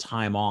had some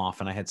time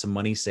off and I had some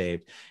money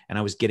saved, and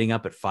I was getting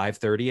up at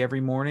 5:30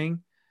 every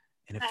morning,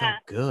 and it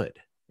felt good.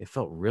 It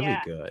felt really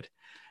good.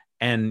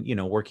 And, you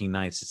know, working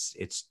nights,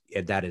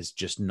 that is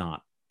just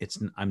not,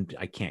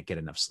 I can't get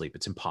enough sleep.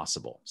 It's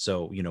impossible.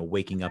 So, you know,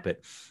 waking up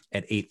at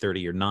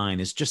 8:30 or 9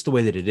 is just the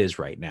way that it is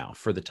right now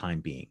for the time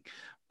being.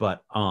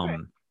 But, I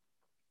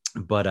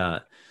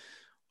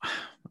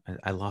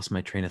lost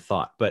my train of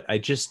thought, but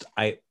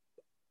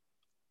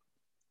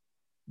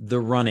the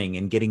running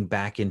and getting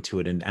back into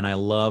it. And I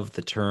love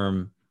the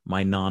term,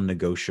 my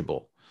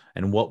non-negotiable.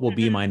 And what will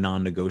be my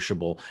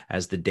non-negotiable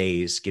as the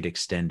days get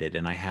extended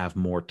and I have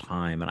more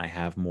time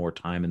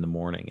in the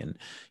morning, and,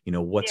 you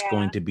know, what's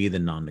going to be the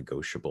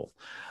non-negotiable.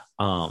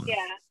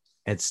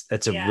 It's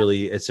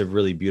a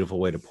really beautiful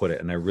way to put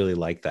it. And I really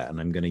like that. And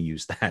I'm going to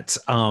use that.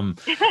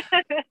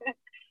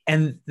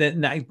 And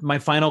then my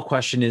final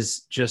question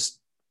is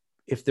just,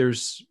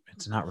 it's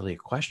not really a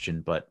question,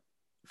 but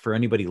for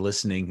anybody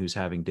listening who's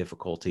having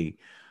difficulty,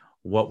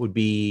 what would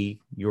be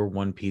your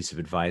one piece of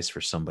advice for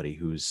somebody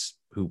who's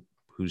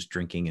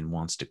drinking and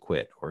wants to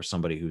quit, or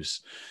somebody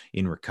who's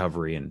in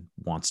recovery and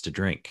wants to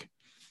drink?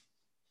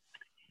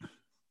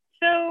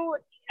 So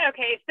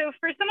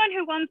for someone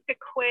who wants to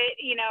quit,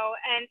 you know,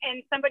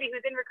 and somebody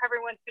who's in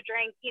recovery wants to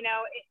drink, you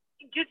know,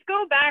 just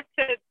go back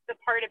to the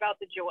part about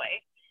the joy,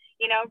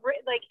 you know,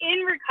 like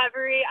in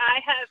recovery,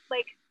 I have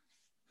like,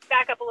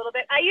 back up a little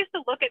bit. I used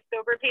to look at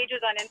sober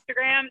pages on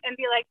Instagram and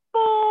be like,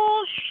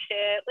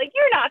 bullshit. Like,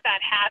 you're not that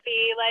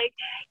happy. Like,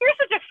 you're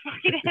such a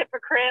fucking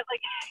hypocrite.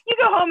 Like, you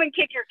go home and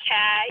kick your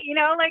cat, you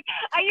know? Like,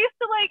 I used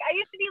to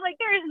be like,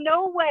 there is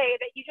no way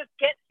that you just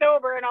get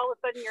sober and all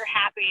of a sudden you're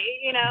happy,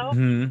 you know?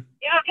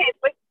 Yeah, okay,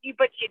 but you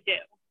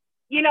do.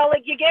 You know,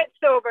 like you get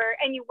sober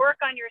and you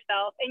work on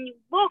yourself and you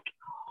look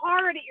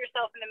hard at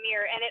yourself in the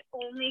mirror and it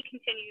only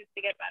continues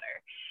to get better.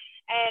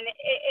 And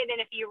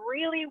if you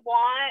really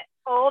want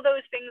all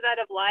those things out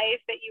of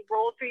life that you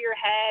roll through your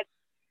head,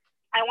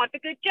 I want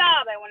the good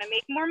job, I want to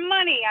make more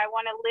money, I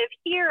want to live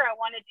here, I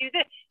want to do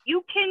this.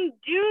 You can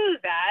do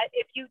that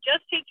if you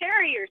just take care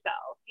of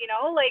yourself, you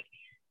know, like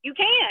you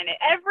can.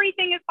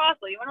 Everything is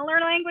possible. You want to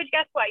learn a language?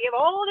 Guess what? You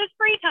have all this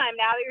free time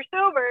now that you're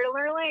sober to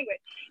learn a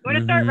language. You want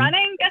to start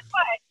running? Guess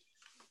what?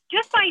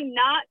 Just by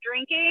not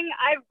drinking,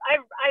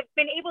 I've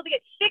been able to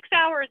get 6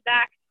 hours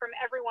back from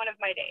every one of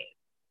my days.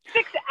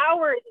 6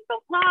 hours is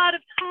a lot of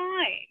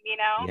time, you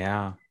know?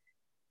 Yeah.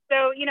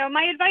 So, you know,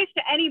 my advice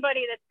to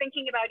anybody that's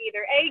thinking about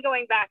either A,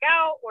 going back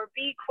out, or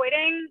B,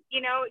 quitting,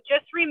 you know,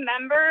 just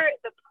remember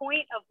the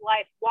point of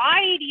life.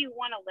 Why do you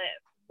want to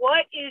live?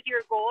 What is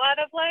your goal out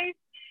of life?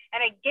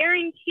 And I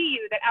guarantee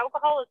you that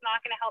alcohol is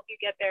not going to help you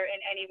get there in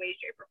any way,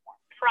 shape, or form.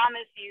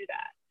 Promise you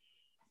that.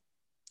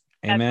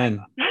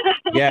 Amen.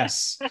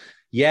 Yes.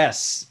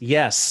 Yes.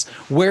 Yes.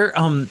 Where,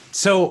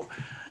 so,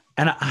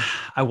 and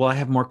I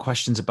have more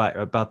questions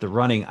about the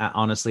running.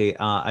 Honestly,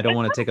 I don't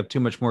want to take up too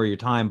much more of your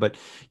time, but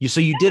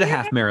you did a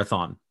half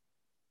marathon.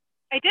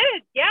 I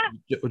did. Yeah.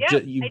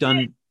 You've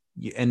done.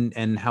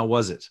 And how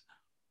was it?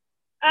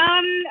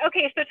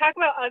 Okay. So talk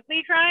about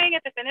ugly crying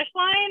at the finish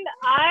line.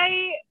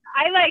 I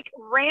like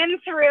ran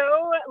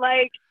through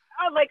like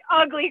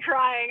ugly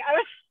crying. I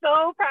was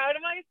so proud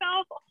of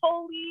myself.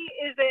 Holy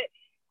is it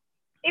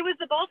It was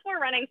the Baltimore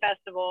Running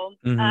Festival.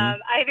 Mm-hmm.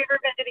 Have you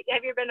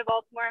ever been to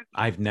Baltimore?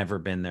 I've never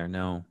been there.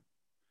 No.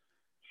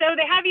 So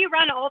they have you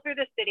run all through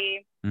the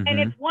city, and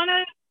Mm-hmm.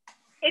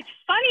 it's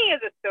funny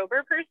as a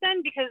sober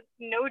person because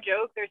no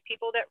joke, there's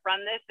people that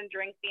run this and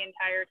drink the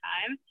entire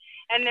time.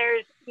 And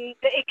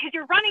because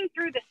you're running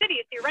through the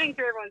city, so you're running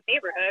through everyone's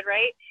neighborhood,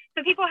 right?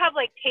 So people have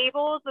like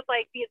tables with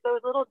like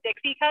those little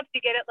Dixie cups you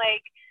get at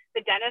like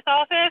the dentist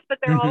office, but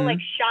they're all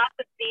like Mm-hmm. shots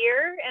of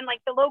beer. And like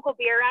the local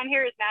beer around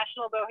here is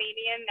National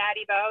Bohemian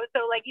Natty Boh.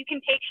 So like you can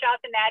take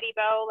shots of Natty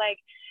Boh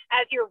like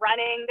as you're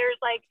running.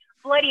 There's like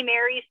Bloody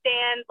Mary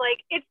stands.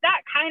 Like it's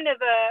that kind of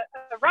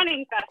a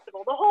running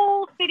festival. The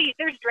whole city,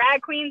 there's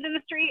drag queens in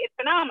the street. It's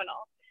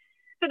phenomenal.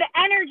 So the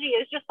energy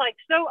is just like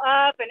so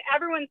up and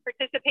everyone's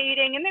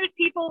participating. And there's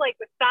people like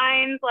with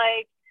signs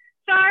like,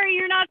 sorry,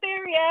 you're not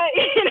there yet.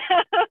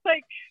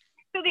 Like,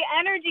 so the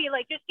energy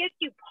like just gets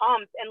you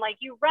pumped and like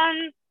you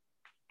run,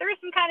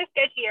 there's some kind of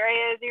sketchy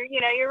areas,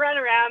 you run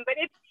around, but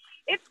it's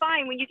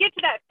fine when you get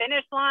to that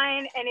finish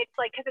line. And it's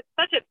like, because it's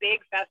such a big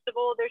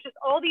festival, there's just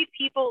all these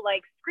people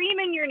like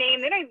screaming your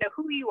name. They don't even know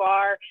who you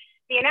are.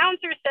 The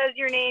announcer says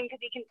your name because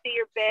he can see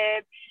your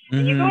bib,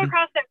 and you go Mm-hmm.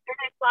 across that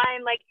finish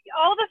line. Like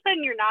all of a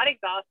sudden, you're not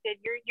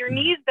exhausted. Your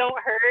knees don't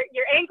hurt.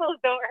 Your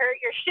ankles don't hurt.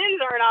 Your shins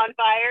aren't on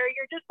fire.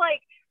 You're just like,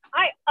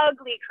 I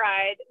ugly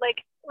cried. Like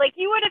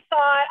you would have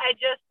thought I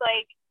just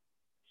like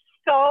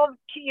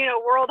solved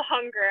world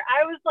hunger.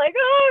 I was like,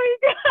 oh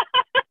my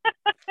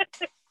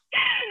god.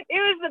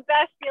 It was the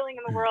best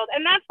feeling in the world,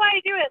 and that's why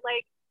I do it.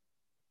 Like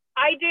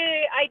I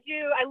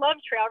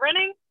love trail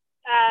running.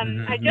 I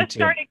Mm-hmm. Me just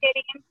too. started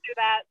getting into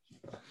that.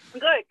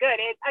 Good.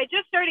 I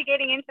just started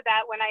getting into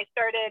that when I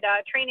started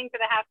training for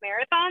the half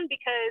marathon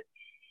because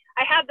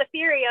I had the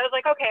theory. I was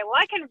like, okay, well,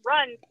 I can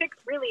run 6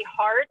 really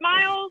hard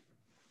miles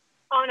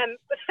on a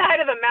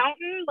side of a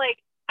mountain. Like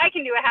I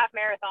can do a half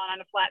marathon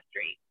on a flat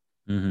street,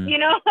 Mm-hmm.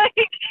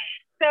 like,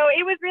 so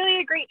it was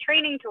really a great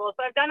training tool.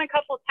 So I've done a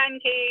couple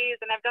 10Ks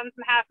and I've done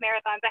some half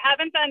marathons. I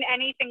haven't done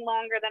anything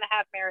longer than a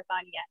half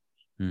marathon yet.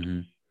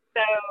 Mm-hmm.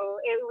 So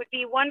it would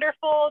be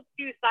wonderful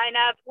to sign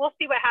up. We'll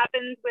see what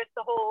happens with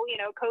the whole,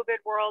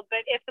 COVID world.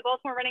 But if the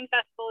Baltimore Running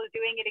Festival is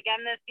doing it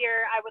again this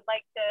year, I would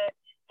like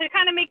to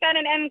kind of make that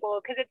an end goal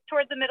because it's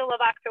towards the middle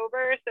of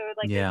October. So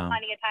like there's Yeah.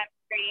 plenty of time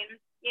to train,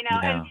 and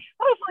Yeah.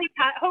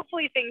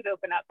 hopefully things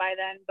open up by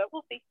then, but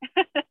we'll see.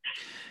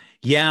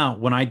 Yeah,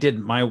 when I did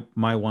my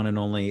one and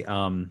only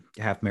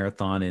half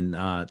marathon in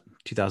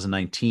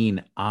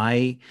 2019,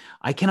 I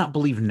cannot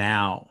believe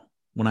now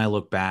when I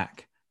look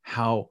back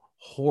how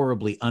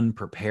horribly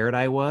unprepared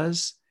I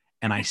was,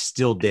 and I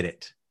still did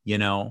it,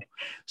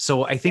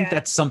 So I think Yeah.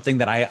 that's something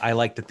that I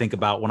like to think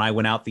about when I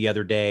went out the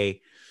other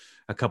day,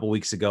 a couple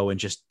weeks ago, and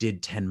just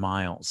did 10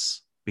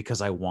 miles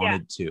because I Yeah.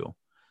 wanted to.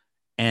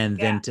 And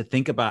Yeah. then to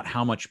think about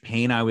how much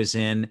pain I was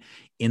in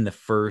the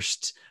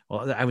first,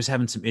 well, I was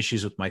having some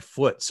issues with my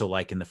foot. So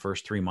like in the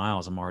first 3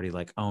 miles, I'm already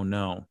like, oh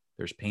no,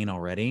 there's pain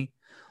already.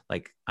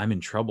 Like I'm in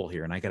trouble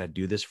here and I got to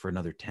do this for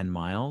another 10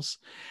 miles.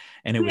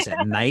 And it was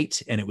at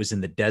night and it was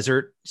in the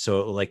desert.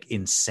 So like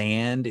in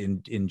sand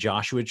in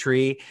Joshua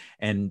Tree.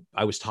 And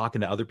I was talking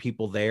to other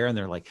people there and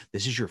they're like,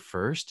 this is your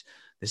first?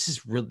 This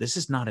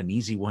is not an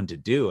easy one to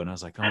do. And I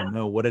was like, oh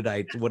no, what did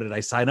I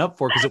sign up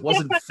for? Because it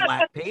wasn't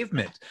flat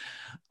pavement.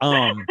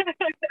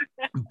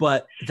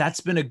 But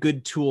that's been a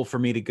good tool for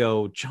me to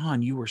go,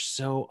 John, you were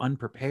so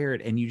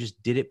unprepared and you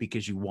just did it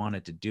because you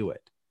wanted to do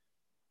it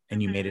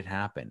and you made it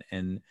happen.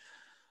 And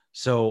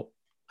so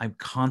I'm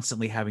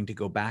constantly having to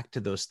go back to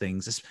those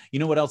things. You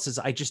know what else is?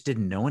 I just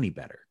didn't know any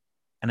better.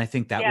 And I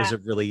think that was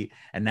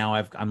and now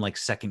I'm like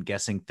second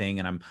guessing thing.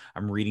 And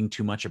I'm reading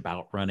too much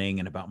about running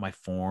and about my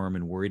form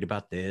and worried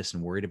about this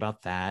and worried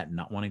about that and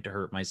not wanting to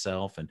hurt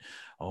myself. And,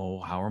 oh,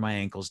 how are my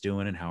ankles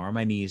doing? And how are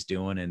my knees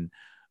doing? And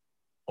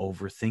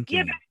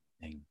overthinking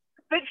everything.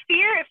 But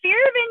fear of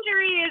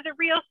injury is a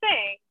real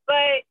thing.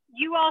 But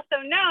you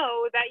also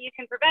know that you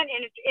can prevent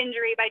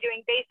injury by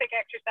doing basic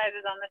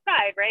exercises on the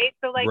side, right?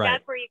 So like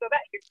that's where you go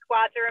back. Your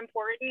squats are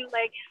important,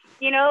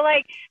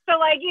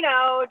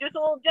 just a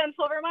little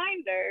gentle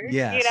reminder.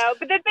 Yes.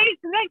 But the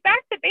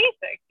back to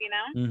basics.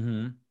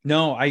 Mm-hmm.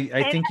 No,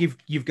 I think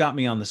you've got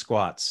me on the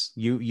squats.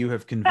 You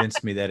have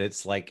convinced me that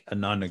it's like a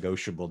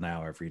non-negotiable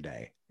now every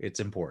day. It's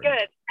important.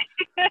 Good.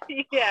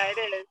 Yeah, it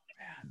is.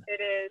 Man.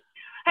 It is.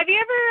 Have you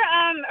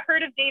ever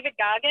heard of David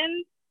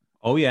Goggins?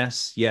 Oh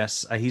yes.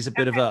 He's a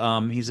bit of a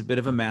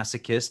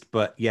masochist,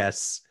 but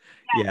yes.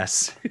 So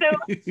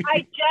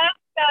I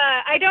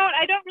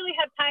don't really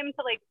have time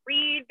to like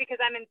read because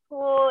I'm in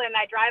school and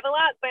I drive a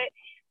lot. But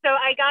so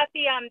I got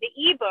the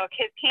ebook,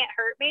 His Can't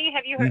Hurt Me.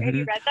 Have you read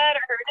that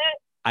or heard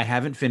it? I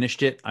haven't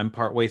finished it. I'm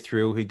partway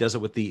through. He does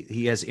it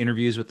he has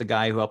interviews with the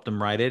guy who helped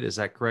him write it. Is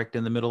that correct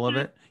in the middle of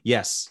it?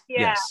 Yes.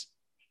 Yeah. Yes.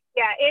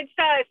 Yeah, it's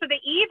so the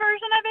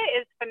version of it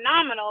is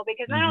phenomenal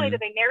because not only do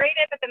they narrate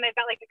it, but then they've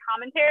got like the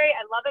commentary.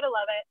 I love it.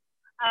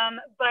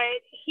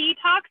 But he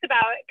talks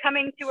about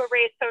coming to a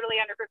race totally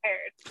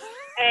underprepared,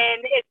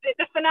 and it's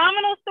a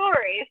phenomenal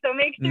story. So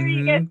make sure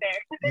you get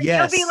there.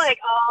 Yes. You'll be like,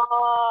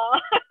 oh.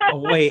 Oh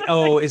wait.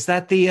 Oh, is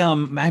that the I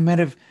might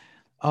have.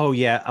 Oh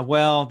yeah.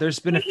 Well, there's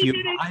been a When he few.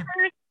 did his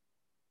first,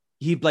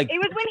 He like it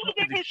was breaks when them he up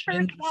did with his his first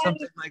shins or one.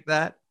 something like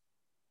that.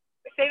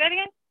 Say that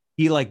again.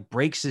 He like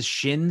breaks his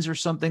shins or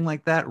something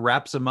like that,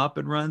 wraps them up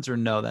and runs, or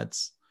no, that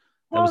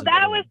Well, was that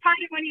another was one. part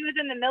of when he was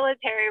in the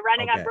military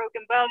running on Okay.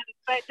 broken bones.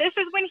 But this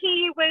is when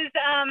he was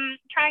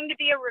trying to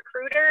be a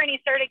recruiter and he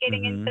started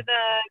getting into Mm-hmm.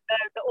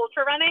 the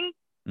ultra running.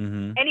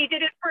 Mm-hmm. And he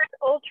did his first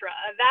ultra.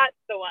 That's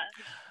the one.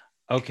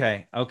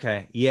 Okay.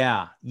 Okay.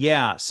 Yeah.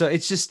 Yeah. So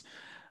it's just,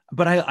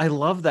 but I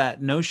love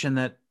that notion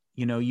that,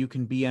 you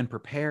can be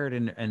unprepared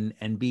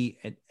and be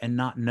and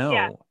not Yeah.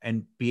 know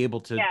and be able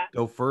to Yeah.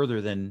 go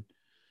further than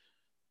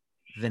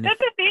That's if.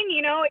 the thing,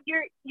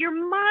 your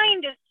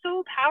mind is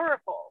so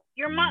powerful.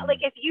 Your mind, like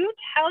Mm, if you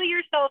tell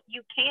yourself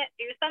you can't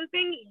do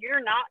something,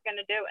 you're not going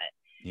to do it.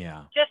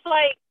 yeah. Just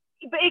like,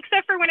 but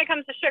except for when it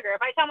comes to sugar.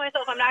 If I tell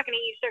myself I'm not going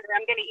to eat sugar,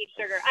 I'm going to eat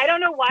sugar. I don't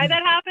know why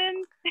that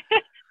happens,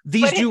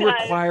 These but it do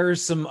does. require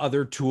some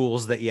other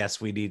tools that,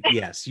 yes, we need.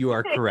 Yes, you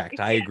are correct.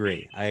 I Yeah.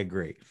 agree. I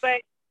agree.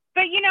 But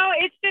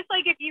it's just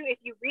like if you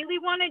really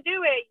want to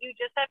do it, you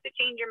just have to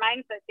change your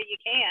mindset so you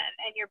can,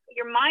 and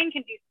your mind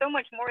can do so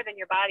much more than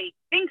your body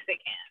thinks it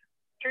can.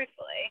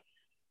 Truthfully.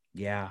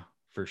 Yeah,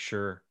 for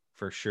sure.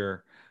 For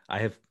sure. I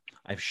have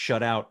I've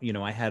shut out,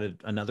 I had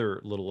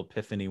another little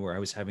epiphany where I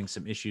was having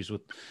some issues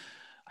with,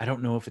 I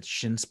don't know if it's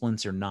shin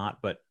splints or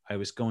not, but I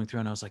was going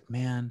through and I was like,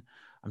 man,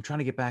 I'm trying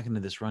to get back into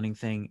this running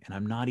thing and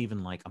I'm not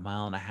even like a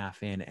mile and a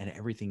half in and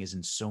everything is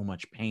in so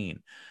much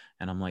pain.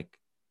 And I'm like,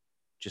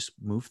 just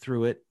move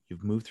through it.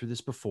 You've moved through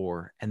this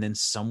before. And then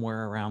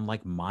somewhere around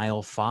like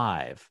mile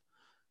 5,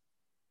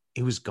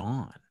 it was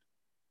gone.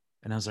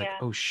 And I was like, Yeah.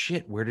 oh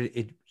shit, where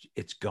did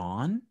it's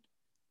gone?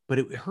 But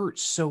it hurt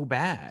so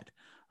bad.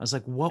 I was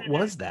like, what Mm-hmm.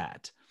 was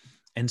that?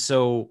 And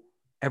so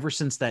ever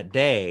since that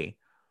day,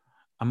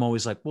 I'm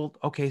always like, well,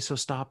 okay, so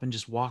stop and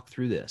just walk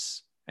through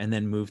this and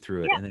then move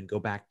through it Yeah. and then go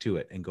back to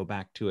it and go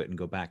back to it and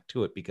go back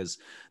to it because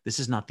this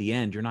is not the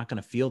end. You're not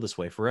going to feel this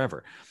way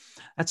forever.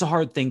 That's a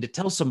hard thing to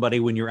tell somebody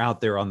when you're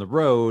out there on the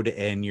road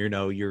and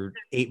you're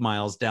 8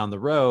 miles down the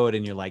road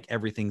and you're like,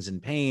 everything's in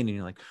pain. And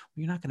you're like, well,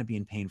 you're not going to be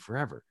in pain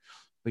forever,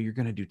 but you're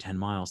going to do 10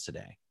 miles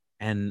today.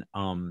 And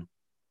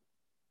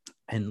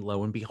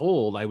lo and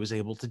behold, I was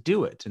able to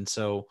do it. And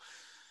so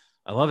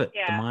I love it. The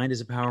Yeah. mind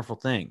is a powerful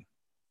thing.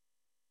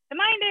 The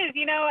mind is,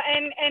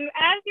 and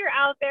as you're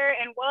out there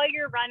and while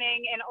you're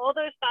running and all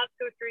those thoughts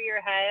go through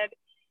your head,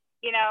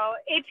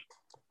 it's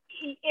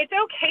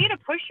okay to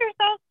push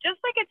yourself,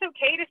 just like it's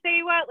okay to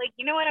say what, like,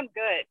 you know what, I'm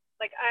good.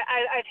 Like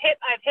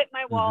I've hit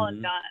my wall and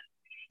Mm-hmm. done.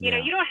 Yeah.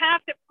 You don't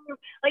have to prove.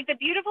 Like the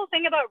beautiful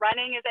thing about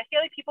running is I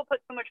feel like people put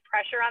so much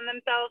pressure on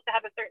themselves to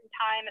have a certain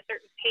time, a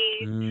certain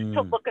pace,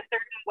 to Mm. look a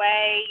certain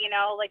way.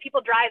 Like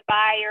people drive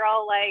by, you're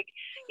all like,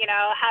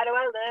 how do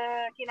I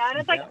look? And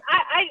it's like Yeah.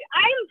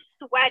 I'm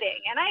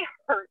sweating and I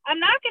hurt. I'm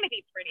not going to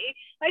be pretty.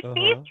 My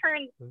face Uh-huh.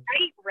 turns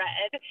bright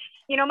red.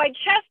 My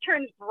chest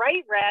turns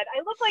bright red.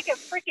 I look like a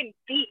freaking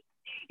beast.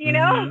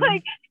 Mm-hmm.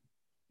 Like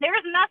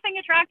there's nothing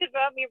attractive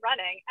about me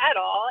running at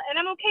all, and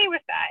I'm okay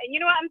with that. And you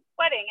know what? I'm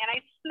sweating and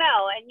I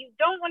smell, and you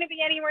don't want to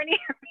be anywhere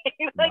near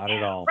me. Like Not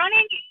at all.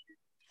 running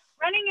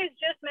is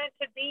just meant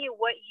to be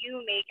what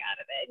you make out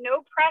of it.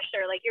 No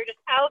pressure. Like you're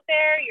just out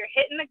there, you're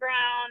hitting the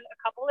ground a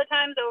couple of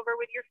times over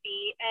with your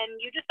feet,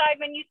 and you decide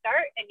when you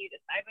start and you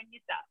decide when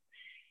you stop.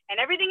 And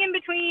everything in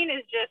between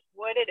is just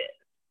what it is.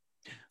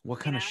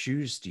 What You kind of know?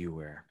 shoes do you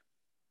wear?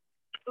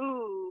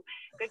 Ooh,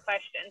 good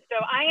question.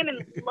 So I am in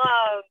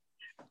love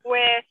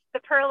with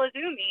the Pearl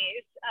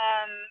Azumis.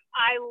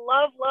 I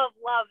love, love,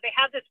 love. They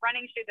have this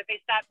running shoe that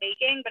they stopped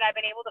making, but I've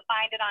been able to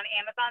find it on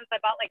Amazon. So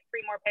I bought like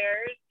 3 more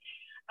pairs.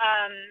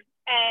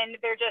 And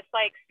they're just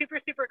like super,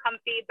 super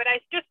comfy. But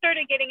I just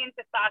started getting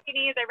into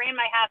Sauconys. I ran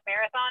my half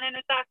marathon in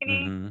a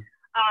Saucony. Mm-hmm.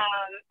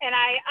 And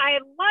I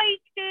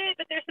liked it,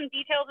 but there's some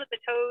details with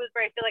the toes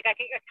where I feel like I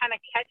can kind of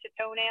catch a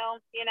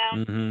toenail.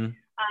 Mm-hmm.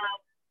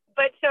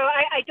 But so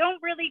I don't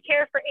really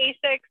care for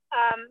Asics.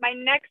 My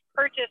next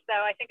purchase,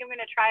 though, I think I'm going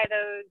to try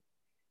those.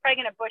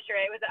 Probably going to butcher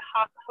it. Was it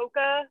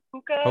Hoka?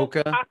 Hoka?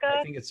 Hoka. I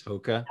Haka? think it's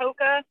Hoka.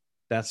 Hoka?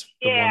 That's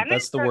the Yeah, one.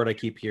 That's the word I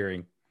keep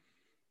hearing.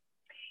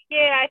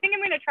 yeah, I think I'm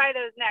going to try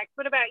those next.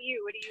 What about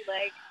you? What do you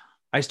like?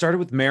 I started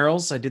with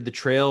Merrell's. I did the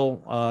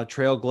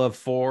Trail Glove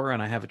 4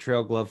 and I have a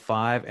Trail Glove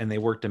 5 and they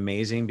worked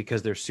amazing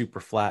because they're super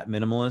flat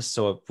minimalist.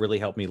 So it really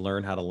helped me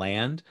learn how to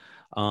land.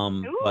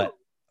 Um, Ooh. but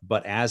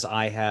but as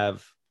I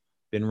have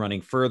been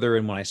running further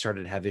and when I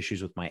started to have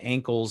issues with my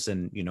ankles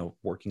and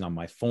working on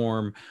my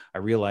form, I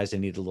realized I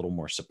needed a little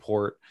more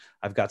support.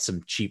 I've got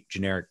some cheap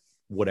generic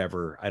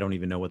whatever, I don't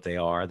even know what they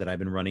are, that I've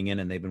been running in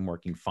and they've been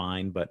working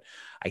fine. But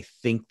I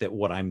think that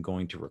what I'm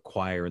going to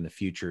require in the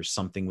future is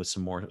something with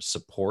some more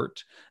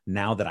support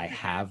now that I Mm-hmm.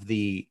 have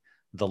the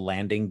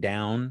landing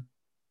down.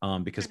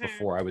 Because Mm-hmm.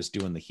 before I was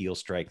doing the heel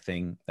strike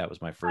thing, that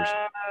was my first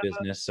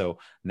business. So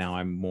now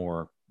I'm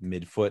more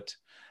midfoot.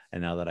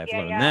 And now that I've Yeah,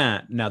 learned yeah.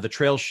 that, now the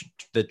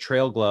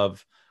trail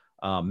glove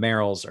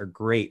Merrells are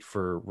great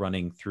for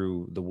running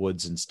through the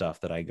woods and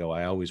stuff that I go.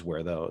 I always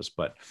wear those,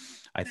 but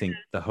I think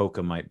Mm-hmm. the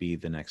Hoka might be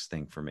the next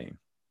thing for me.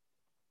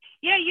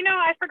 Yeah,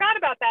 I forgot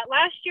about that.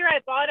 Last year I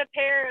bought a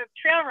pair of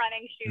trail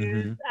running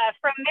shoes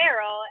from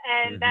Merrill,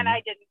 and then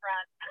I didn't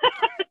run.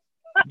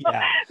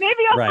 Yeah.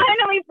 Maybe I'll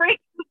finally break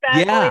some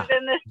bad boys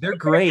in this. They're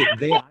great.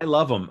 I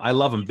love them. I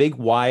love them. Big,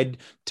 wide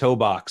toe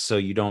box, so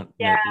you don't.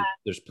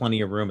 There's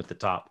plenty of room at the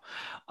top.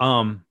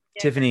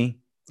 Tiffany,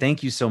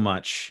 thank you so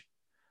much.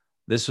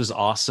 This was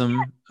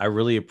awesome. I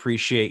really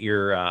appreciate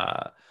your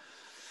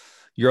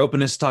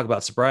openness to talk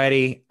about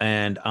sobriety,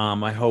 and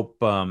I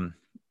hope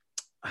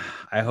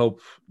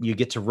you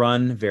get to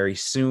run very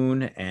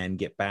soon and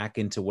get back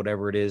into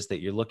whatever it is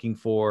that you're looking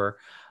for.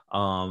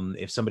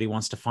 If somebody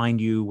wants to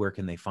find you, where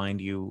can they find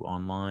you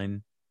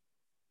online?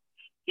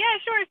 Yeah,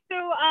 sure. So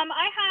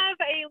I have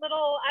a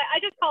little, I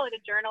just call it a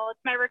journal. It's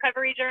my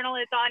recovery journal.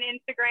 It's on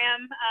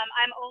Instagram.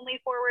 I'm only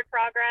Forward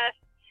Progress,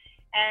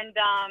 and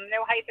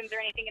no hyphens or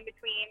anything in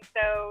between.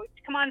 So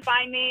come on,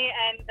 find me.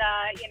 And,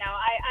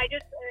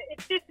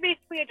 it's just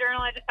basically a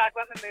journal. I just talk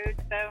about my mood.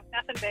 So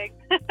nothing big.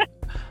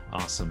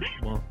 Awesome.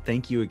 Well,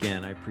 thank you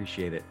again. I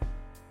appreciate it.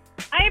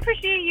 I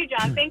appreciate you,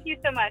 John. Thank you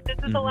so much. This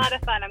was a lot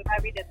of fun. I'm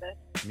glad we did this.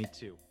 Me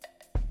too.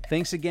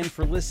 Thanks again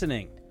for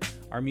listening.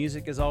 Our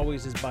music, as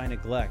always, is by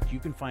Neglect. You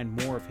can find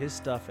more of his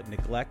stuff at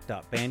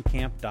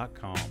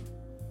neglect.bandcamp.com.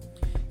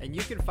 And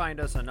you can find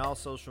us on all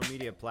social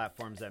media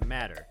platforms that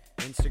matter: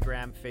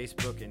 Instagram,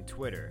 Facebook, and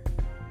Twitter.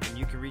 And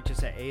you can reach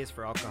us at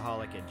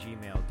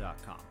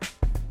aisforalcoholic@gmail.com.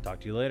 Talk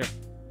to you later.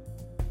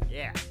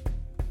 Yeah.